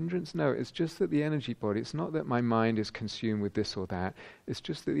it a hindrance? No, it's just that the energy body, it's not that my mind is consumed with this or that. It's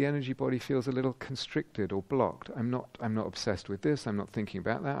just that the energy body feels a little constricted or blocked. I'm not obsessed with this. I'm not thinking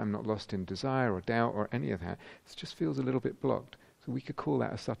about that. I'm not lost in desire or doubt or any of that. It just feels a little bit blocked. So we could call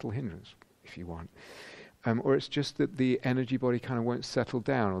that a subtle hindrance, if you want. Or it's just that the energy body kind of won't settle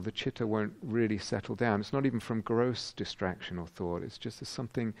down, or the chitta won't really settle down. It's not even from gross distraction or thought. It's just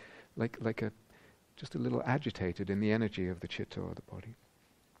something just a little agitated in the energy of the chitta or the body.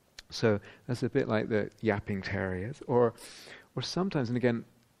 So that's a bit like the yapping terriers. Or sometimes, and again,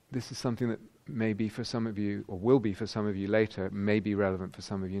 this is something that may be for some of you, or will be for some of you later, may be relevant for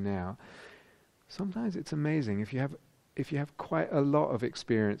some of you now. Sometimes it's amazing if you have quite a lot of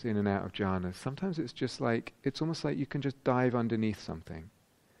experience in and out of jhanas. Sometimes it's almost like you can just dive underneath something.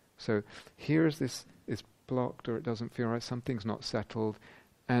 So here's this, it's blocked, or it doesn't feel right, something's not settled,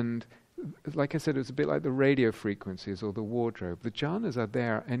 and like I said, it's a bit like the radio frequencies or the wardrobe. The jhanas are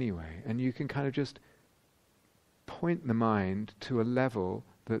there anyway, and you can kind of just point the mind to a level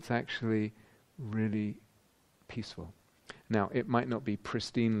that's actually really peaceful. Now, it might not be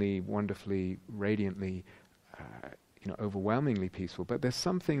pristinely, wonderfully, radiantly, overwhelmingly peaceful, but there's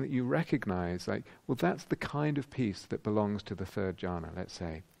something that you recognize, like, well, that's the kind of peace that belongs to the third jhana, let's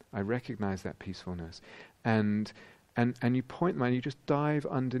say. I recognize that peacefulness. And you point mind, you just dive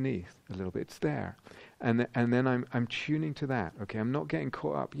underneath a little bit. It's there, and then I'm tuning to that. Okay, I'm not getting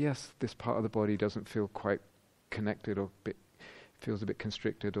caught up. Yes, this part of the body doesn't feel quite connected, or feels a bit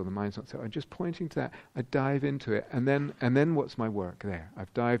constricted, or the mind's not so. I'm just pointing to that. I dive into it, and then what's my work there?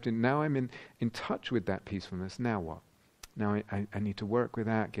 I've dived in. Now I'm in touch with that peacefulness. Now what? Now I need to work with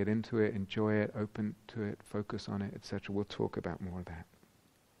that, get into it, enjoy it, open to it, focus on it, etc. We'll talk about more of that.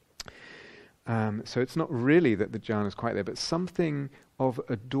 So it's not really that the jhana is quite there, but something of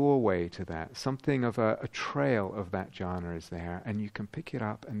a doorway to that, something of a trail of that jhana is there, and you can pick it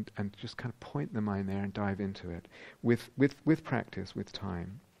up and just kind of point the mind there and dive into it with practice, with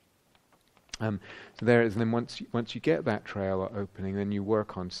time. So there it is. And then once you get that trail or opening, then you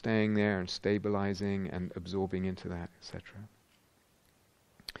work on staying there and stabilizing and absorbing into that, etc.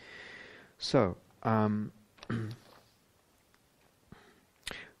 So.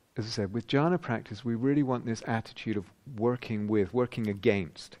 As I said, with jhana practice, we really want this attitude of working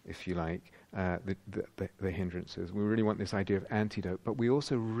against, if you like, the hindrances. We really want this idea of antidote, but we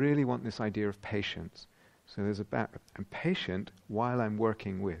also really want this idea of patience. So there's I'm patient while I'm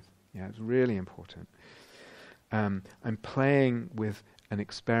working with. Yeah, it's really important. I'm playing with and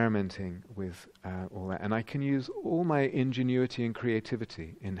experimenting with all that, and I can use all my ingenuity and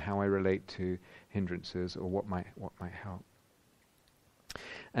creativity in how I relate to hindrances or what might help.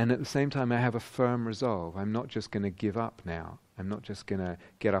 And at the same time, I have a firm resolve. I'm not just going to give up now. I'm not just going to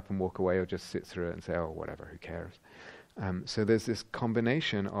get up and walk away or just sit through it and say, oh, whatever, who cares? So there's this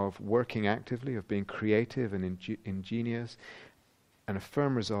combination of working actively, of being creative and ingenious, and a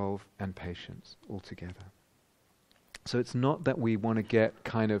firm resolve and patience all together. So it's not that we want to get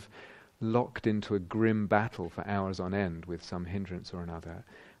kind of locked into a grim battle for hours on end with some hindrance or another.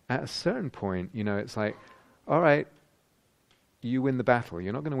 At a certain point, it's like, all right, you win the battle.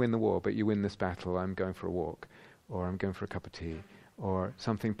 You're not going to win the war, but you win this battle. I'm going for a walk, or I'm going for a cup of tea, or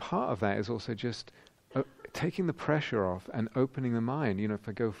something. Part of that is also just taking the pressure off and opening the mind. If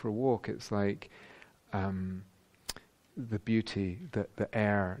I go for a walk, it's like the beauty, the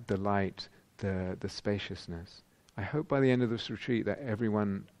air, the light, the spaciousness. I hope by the end of this retreat that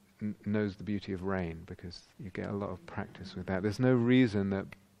everyone knows the beauty of rain, because you get a lot of practice with that. There's no reason that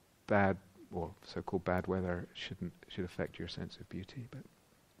bad or so-called bad weather should affect your sense of beauty. But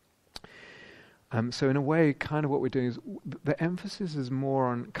so in a way, kind of what we're doing is the emphasis is more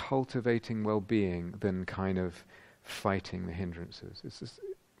on cultivating well-being than kind of fighting the hindrances. It's just,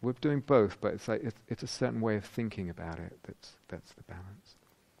 we're doing both, but it's like it's a certain way of thinking about it. That's the balance.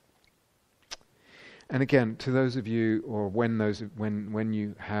 And again, to those of you, or when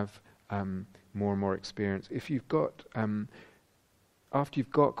you have more and more experience, if you've got after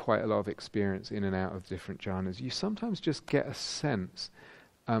you've got quite a lot of experience in and out of different jhanas, you sometimes just get a sense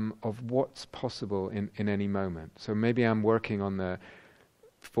of what's possible in any moment. So maybe I'm working on the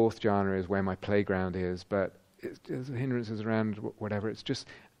fourth jhana is where my playground is, but there's hindrances around whatever. It's just,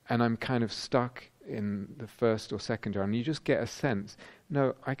 and I'm kind of stuck in the first or second jhana. You just get a sense,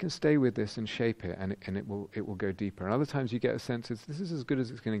 no, I can stay with this and shape it, and it will go deeper. And other times you get a sense, this is as good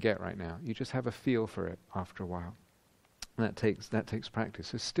as it's going to get right now. You just have a feel for it after a while. And that takes practice.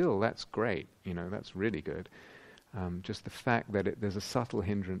 So still, that's great. That's really good. Just the fact that there's a subtle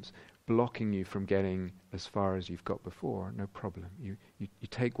hindrance blocking you from getting as far as you've got before, no problem. You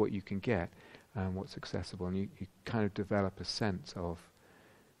take what you can get, what's accessible, and you kind of develop a sense of,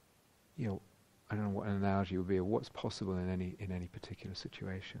 I don't know what an analogy would be, of what's possible in any particular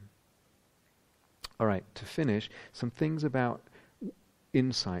situation. All right, to finish, some things about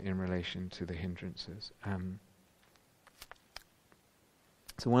insight in relation to the hindrances.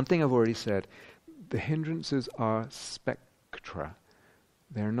 So one thing I've already said, the hindrances are spectra.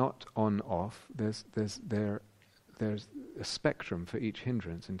 They're not on/off. There's a spectrum for each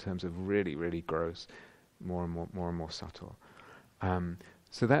hindrance in terms of really, really gross, more and more subtle.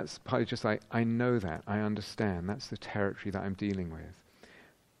 So that's partly just like, I know that, I understand, that's the territory that I'm dealing with.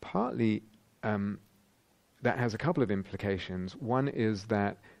 Partly, that has a couple of implications. One is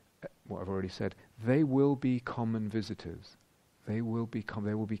that, what I've already said, they will be common visitors. They will be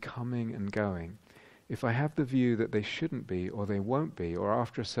coming and going. If I have the view that they shouldn't be, or they won't be, or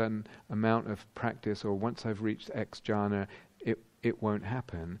after a certain amount of practice, or once I've reached X jhana, it won't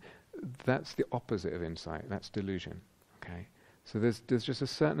happen, that's the opposite of insight. That's delusion. Okay, so there's just a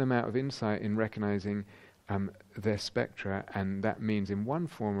certain amount of insight in recognizing their spectra, and that means in one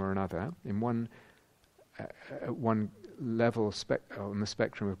form or another, in one level on the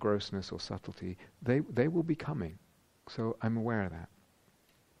spectrum of grossness or subtlety, they will be coming. So I'm aware of that.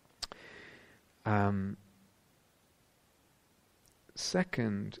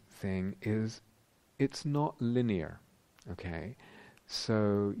 Second thing is, it's not linear. Okay,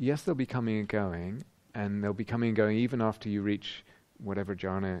 so yes, they'll be coming and going, and they'll be coming and going even after you reach whatever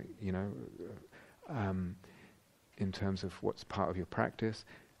jhana, in terms of what's part of your practice.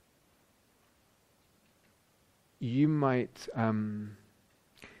 You might, in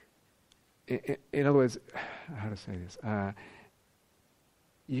other words, how to say this?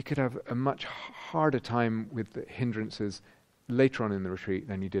 You could have a much harder time with the hindrances later on in the retreat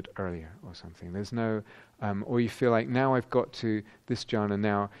than you did earlier or something. There's no, or you feel like, now I've got to this jhana,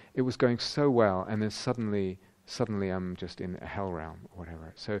 now it was going so well, and then suddenly I'm just in a hell realm or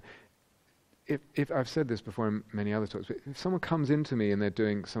whatever. So if I've said this before in many other talks, but if someone comes into me and they're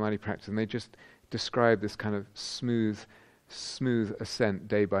doing samadhi practice and they just describe this kind of smooth ascent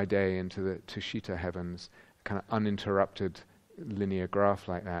day by day into the Tushita heavens, kind of uninterrupted linear graph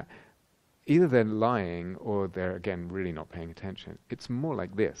like that, either they're lying or they're, again, really not paying attention. It's more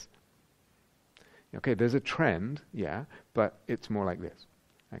like this. Okay, there's a trend, yeah, but it's more like this.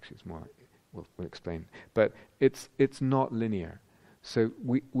 Actually, it's more like, we'll explain. But it's not linear. So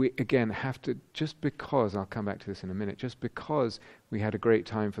we again have to, just because, I'll come back to this in a minute, just because we had a great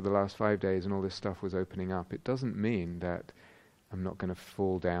time for the last 5 days and all this stuff was opening up, it doesn't mean that I'm not going to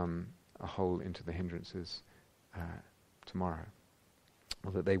fall down a hole into the hindrances tomorrow,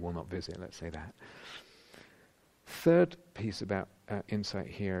 or that they will not visit, let's say that. Third piece about insight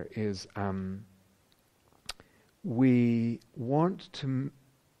here is we want to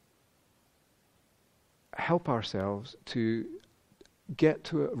help ourselves to get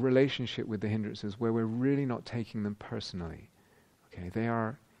to a relationship with the hindrances where we're really not taking them personally. Okay, they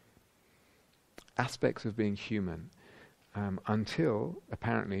are aspects of being human, until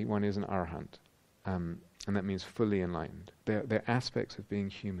apparently one is an arahant, and that means fully enlightened. They're aspects of being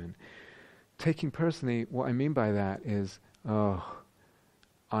human. Taking personally, what I mean by that is,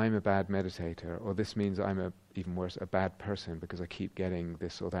 I'm a bad meditator, or this means I'm even worse, a bad person because I keep getting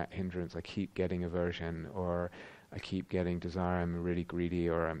this or that hindrance, I keep getting aversion, or I keep getting desire, I'm really greedy,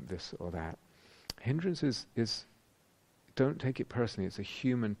 or I'm this or that. Hindrance is don't take it personally, it's a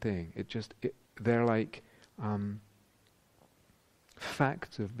human thing. They're like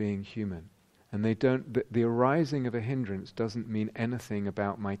facts of being human. And they don't, the arising of a hindrance doesn't mean anything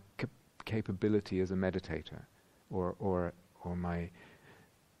about my capability as a meditator, or my,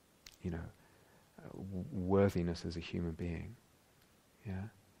 worthiness as a human being. Yeah,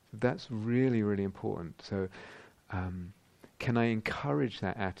 that's really, really important. So, can I encourage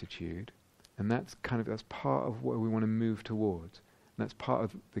that attitude? And that's part of what we want to move towards. And that's part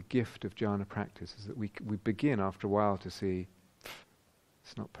of the gift of jhana practice, is that we begin after a while to see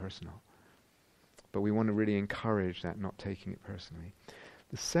it's not personal. but we want to really encourage that, not taking it personally.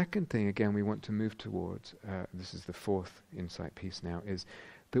 The second thing, again, we want to move towards, this is the fourth insight piece now, is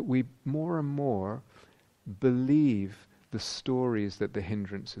that we more and more believe the stories that the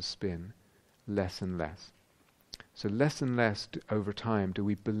hindrances spin less and less. So less and less over time do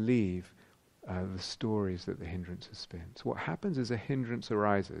we believe the stories that the hindrances spin. So what happens is a hindrance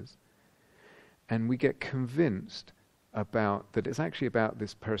arises and we get convinced about that it's actually about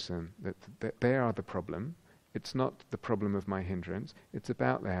this person, that they are the problem. It's not the problem of my hindrance, it's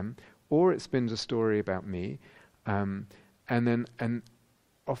about them. Or it spins a story about me, and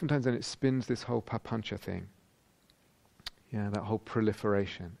oftentimes then it spins this whole papancha thing. Yeah, that whole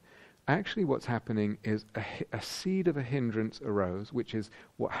proliferation. Actually what's happening is a seed of a hindrance arose, which is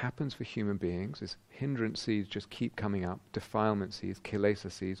what happens for human beings, is hindrance seeds just keep coming up, defilement seeds,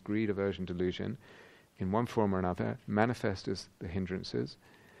 kilesa seeds, greed, aversion, delusion, in one form or another, manifest as the hindrances.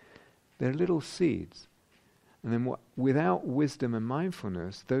 They're little seeds. And then without wisdom and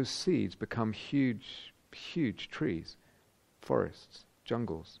mindfulness, those seeds become huge, huge trees, forests,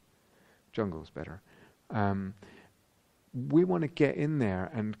 jungles better. We want to get in there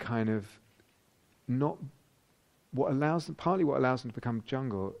and kind of partly what allows them to become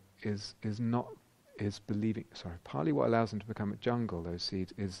jungle partly what allows them to become a jungle, those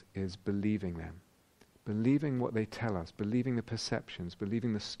seeds, is believing them. Believing what they tell us, believing the perceptions,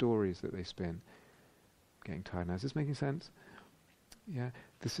 believing the stories that they spin. Getting tired now. Is this making sense? Yeah.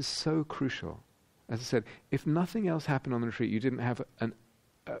 This is so crucial. As I said, if nothing else happened on the retreat, you didn't have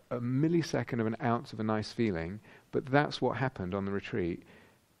a millisecond of an ounce of a nice feeling, but that's what happened on the retreat,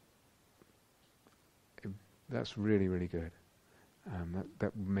 that's really, really good.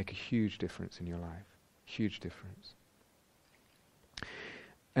 That will make a huge difference in your life. Huge difference.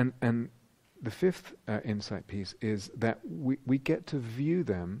 And the fifth insight piece is that we get to view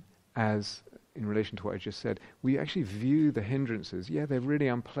them as, in relation to what I just said, we actually view the hindrances, yeah, they're really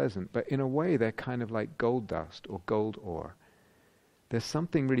unpleasant, but in a way they're kind of like gold dust or gold ore. There's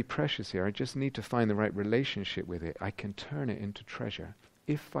something really precious here. I just need to find the right relationship with it. I can turn it into treasure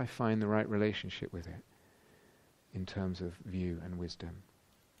if I find the right relationship with it in terms of view and wisdom.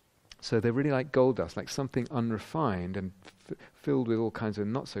 So they're really like gold dust, like something unrefined and filled with all kinds of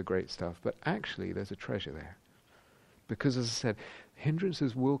not so great stuff, but actually there's a treasure there. Because as I said,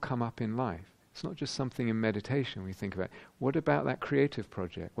 hindrances will come up in life. It's not just something in meditation we think about. What about that creative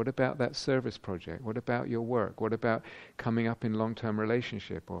project? What about that service project? What about your work? What about coming up in long-term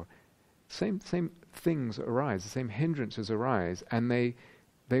relationship? Or same things arise, the same hindrances arise, and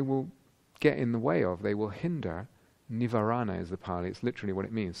they will get in the way of, they will hinder. Nivarana is the Pali, it's literally what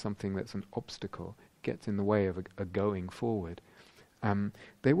it means, something that's an obstacle, gets in the way of a going forward.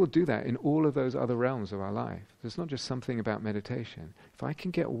 They will do that in all of those other realms of our life. It's not just something about meditation. If I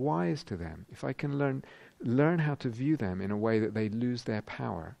can get wise to them, if I can learn how to view them in a way that they lose their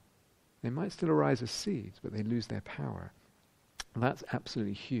power, they might still arise as seeds, but they lose their power. That's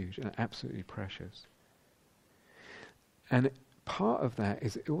absolutely huge and absolutely precious. And part of that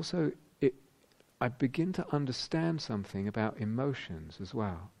is also, I begin to understand something about emotions as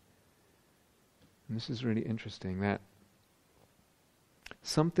well. And this is really interesting, that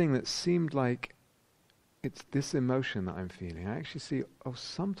something that seemed like it's this emotion that I'm feeling, I actually see,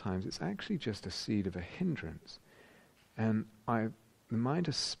 sometimes it's actually just a seed of a hindrance. And the mind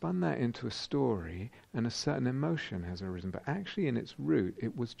has spun that into a story and a certain emotion has arisen, but actually in its root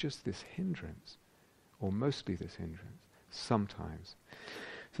it was just this hindrance, or mostly this hindrance, sometimes.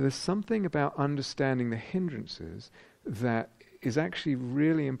 So there's something about understanding the hindrances that is actually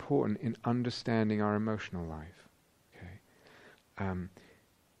really important in understanding our emotional life. Okay. I'm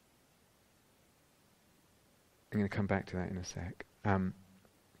going to come back to that in a sec.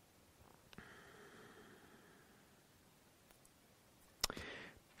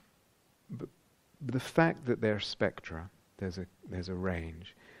 But the fact that they're spectra, there's a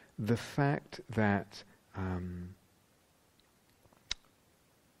range. The fact that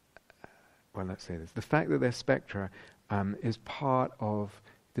let's say this. The fact that they're spectra is part of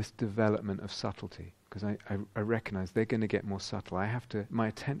this development of subtlety, because I recognize they're going to get more subtle. My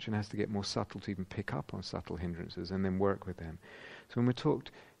attention has to get more subtle to even pick up on subtle hindrances and then work with them. So when we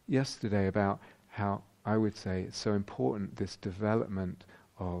talked yesterday about how I would say it's so important, this development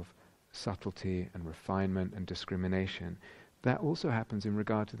of subtlety and refinement and discrimination, that also happens in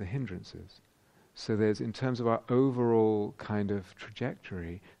regard to the hindrances. So there's, in terms of our overall kind of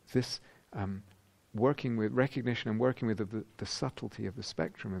trajectory, this working with recognition and working with the subtlety of the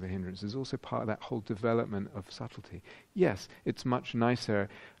spectrum of the hindrance is also part of that whole development of subtlety. Yes, it's much nicer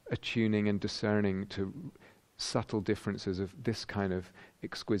attuning and discerning to subtle differences of this kind of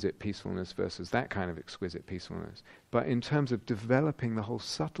exquisite peacefulness versus that kind of exquisite peacefulness. But in terms of developing the whole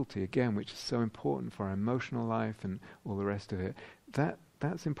subtlety, again, which is so important for our emotional life and all the rest of it,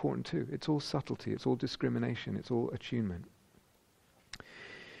 that's important too. It's all subtlety, it's all discrimination, it's all attunement.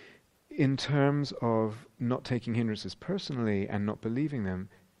 In terms of not taking hindrances personally and not believing them,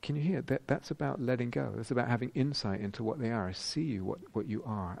 can you hear that? That's about letting go. That's about having insight into what they are. I see you, what you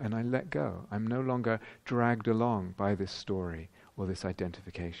are, and I let go. I'm no longer dragged along by this story or this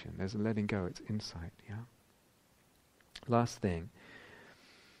identification. There's a letting go. It's insight. Yeah. Last thing.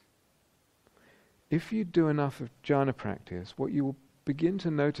 If you do enough of jhana practice, what you will begin to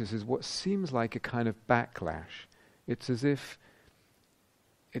notice is what seems like a kind of backlash. It's as if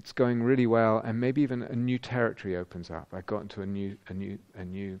it's going really well, and maybe even a new territory opens up. I got into a new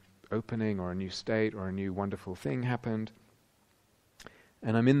opening, or a new state, or a new wonderful thing happened,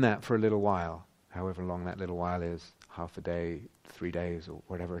 and I'm in that for a little while, however long that little while is, half a day, 3 days, or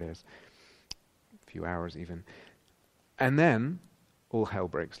whatever it is, a few hours even, and then all hell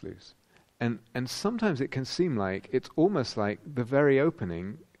breaks loose. And sometimes it can seem like it's almost like the very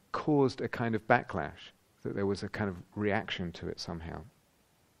opening caused a kind of backlash, that there was a kind of reaction to it somehow.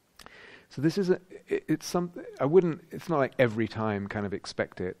 So this is it's not like every time kind of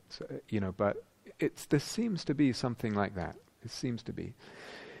expect it, but there seems to be something like that. It seems to be.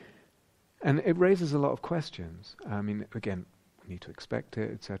 And it raises a lot of questions. I mean, again, we need to expect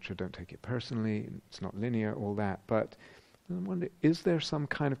it, etc. Don't take it personally. It's not linear, all that. But I wonder, is there some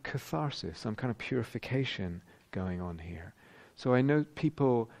kind of catharsis, some kind of purification going on here? So I know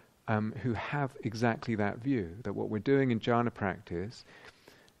people who have exactly that view, that what we're doing in jhana practice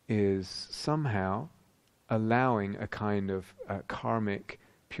is somehow allowing a kind of karmic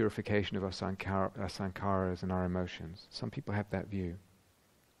purification of our sankharas and our emotions. Some people have that view.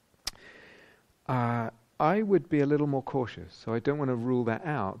 I would be a little more cautious, so I don't want to rule that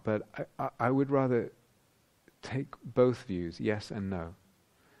out, but I would rather take both views, yes and no.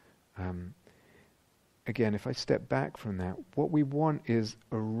 Again, if I step back from that, what we want is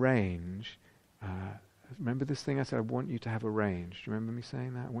a range. Remember this thing I said, I want you to have a range. Do you remember me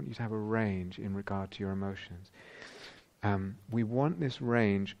saying that? I want you to have a range in regard to your emotions. We want this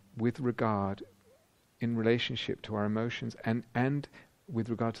range with regard, in relationship to our emotions, and with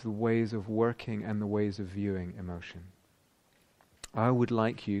regard to the ways of working and the ways of viewing emotion. I would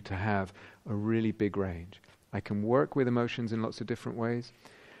like you to have a really big range. I can work with emotions in lots of different ways.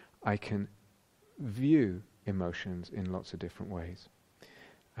 I can view emotions in lots of different ways.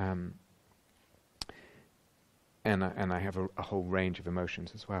 And I have a whole range of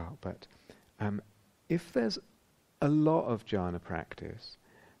emotions as well. But if there's a lot of jhana practice,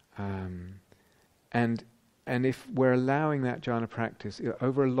 and if we're allowing that jhana practice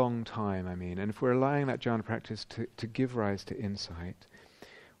over a long time, and if we're allowing that jhana practice to give rise to insight,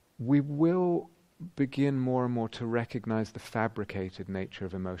 we will begin more and more to recognize the fabricated nature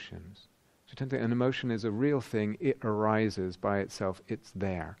of emotions. So I tend to think an emotion is a real thing, it arises by itself, it's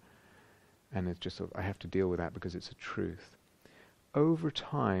there. And it's just I have to deal with that because it's a truth. Over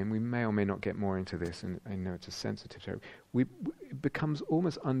time, we may or may not get more into this, and I know it's a sensitive territory. It becomes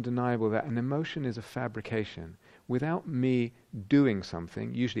almost undeniable that an emotion is a fabrication. Without me doing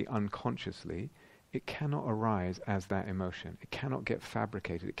something, usually unconsciously, it cannot arise as that emotion. It cannot get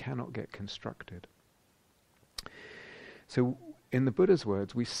fabricated. It cannot get constructed. So, in the Buddha's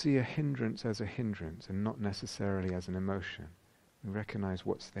words, we see a hindrance as a hindrance and not necessarily as an emotion. We recognize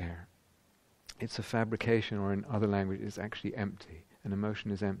what's there. It's a fabrication, or in other languages, it's actually empty. An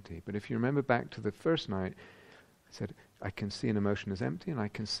emotion is empty. But if you remember back to the first night, I said, I can see an emotion as empty and I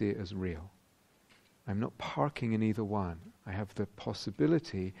can see it as real. I'm not parking in either one. I have the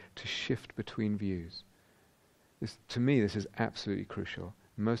possibility to shift between views. To me, this is absolutely crucial.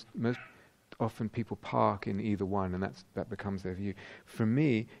 Most often people park in either one, and that becomes their view. For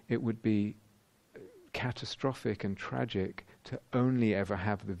me, it would be catastrophic and tragic to only ever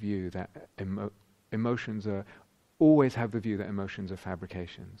have the view that emotions always have the view that emotions are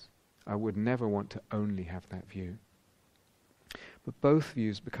fabrications. I would never want to only have that view. But both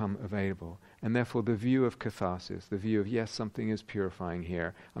views become available, and therefore the view of catharsis, the view of yes, something is purifying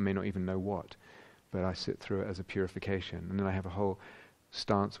here, I may not even know what, but I sit through it as a purification, and then I have a whole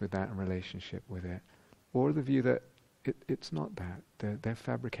stance with that and relationship with it. Or the view that it's not that, they're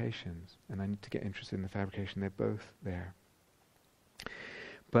fabrications, and I need to get interested in the fabrication, they're both there.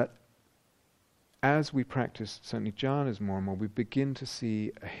 But as we practice certainly jhanas more and more, we begin to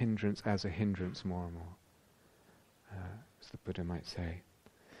see a hindrance as a hindrance more and more, as the Buddha might say.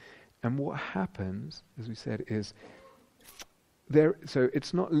 And what happens, as we said, is so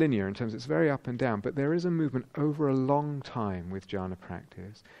it's not linear in terms, it's very up and down, but there is a movement over a long time with jhana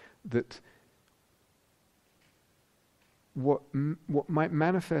practice that what might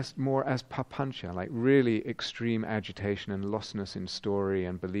manifest more as papancha, like really extreme agitation and lostness in story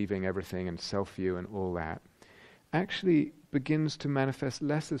and believing everything and self-view and all that, actually begins to manifest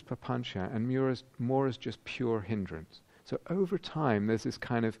less as papancha and more as just pure hindrance. So over time there's this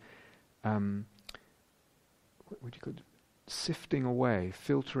kind of what would you call it? Sifting away,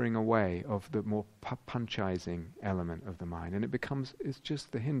 filtering away of the more punchizing element of the mind, and it's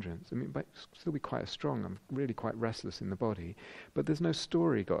just the hindrance. I mean, but still be quite strong. I'm really quite restless in the body, but there's no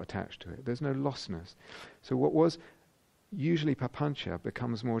story got attached to it. There's no lostness. So what was usually papancha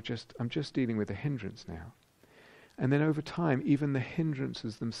becomes more just, I'm just dealing with a hindrance now. And then over time, even the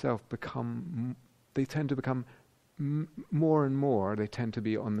hindrances themselves they tend to become more and more, they tend to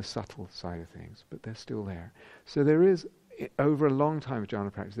be on the subtle side of things, but they're still there. So there is, over a long time of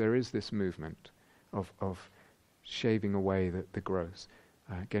jhana practice, there is this movement of shaving away the gross,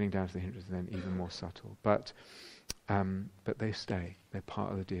 getting down to the hindrances, then even more subtle. But they stay. They're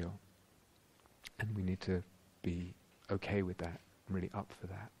part of the deal. And we need to be okay with that, I'm really up for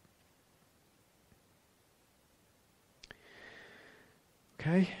that.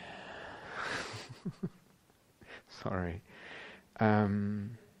 Okay? Sorry.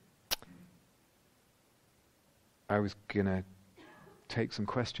 I was going to take some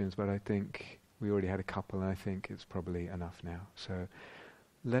questions, but I think we already had a couple, and I think it's probably enough now. So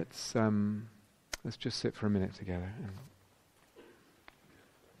let's just sit for a minute together.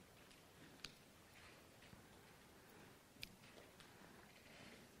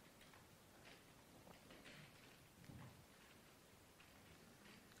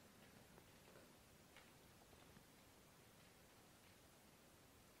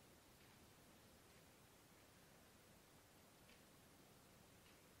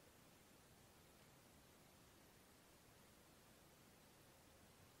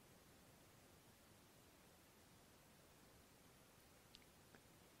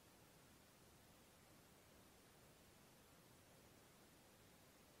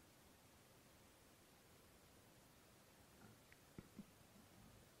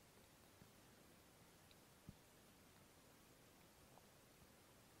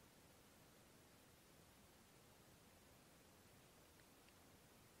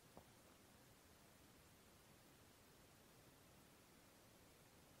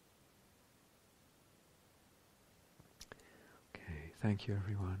 Thank you,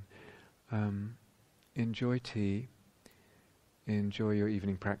 everyone. Enjoy tea. Enjoy your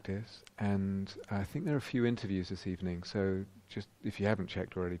evening practice. And I think there are a few interviews this evening, so just if you haven't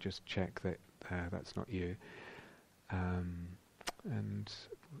checked already, just check that that's not you. And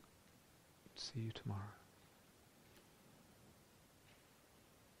see you tomorrow.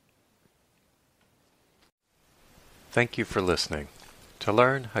 Thank you for listening. To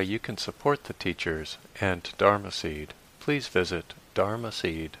learn how you can support the teachers and Dharma Seed, please visit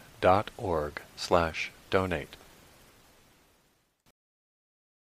dharmaseed.org/donate.